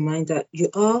back of your mind that you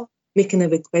are making a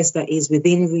request that is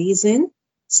within reason.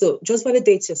 So just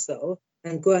validate yourself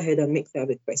and go ahead and make that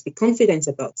request. Be confident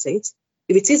about it.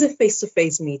 If it is a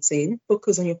face-to-face meeting,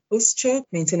 focus on your posture,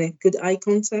 maintain a good eye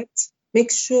contact. Make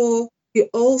sure you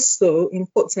also,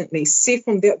 importantly, see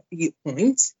from their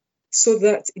viewpoint so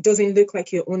that it doesn't look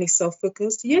like you're only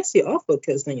self-focused. Yes, you are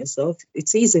focused on yourself.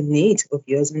 It is a need of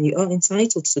yours and you are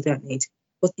entitled to that need.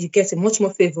 But you get a much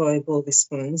more favorable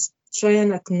response. Try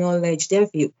and acknowledge their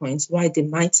viewpoints, why they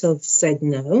might have said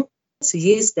no. To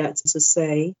use that to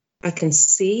say, I can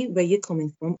see where you're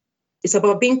coming from. It's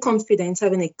about being confident,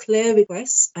 having a clear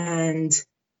request and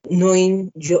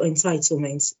knowing your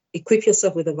entitlements. Equip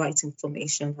yourself with the right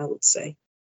information, I would say.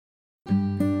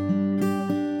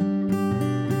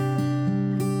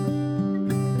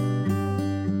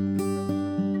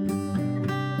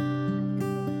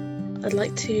 I'd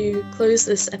like to close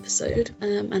this episode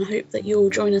and hope that you'll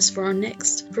join us for our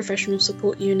next Professional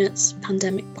Support Unit's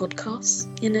Pandemic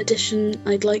podcast. In addition,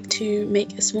 I'd like to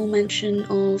make a small mention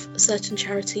of certain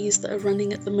charities that are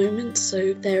running at the moment.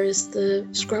 So there is the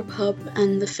Scrub Hub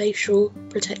and the Facial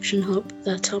Protection Hub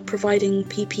that are providing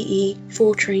PPE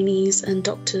for trainees and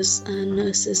doctors and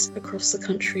nurses across the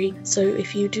country. So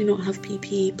if you do not have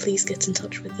PPE, please get in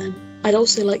touch with them. I'd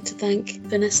also like to thank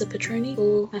Vanessa Petroni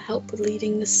for her help with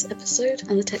leading this episode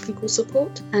and the technical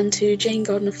support, and to Jane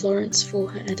Gardner-Florence for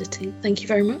her editing. Thank you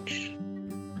very much.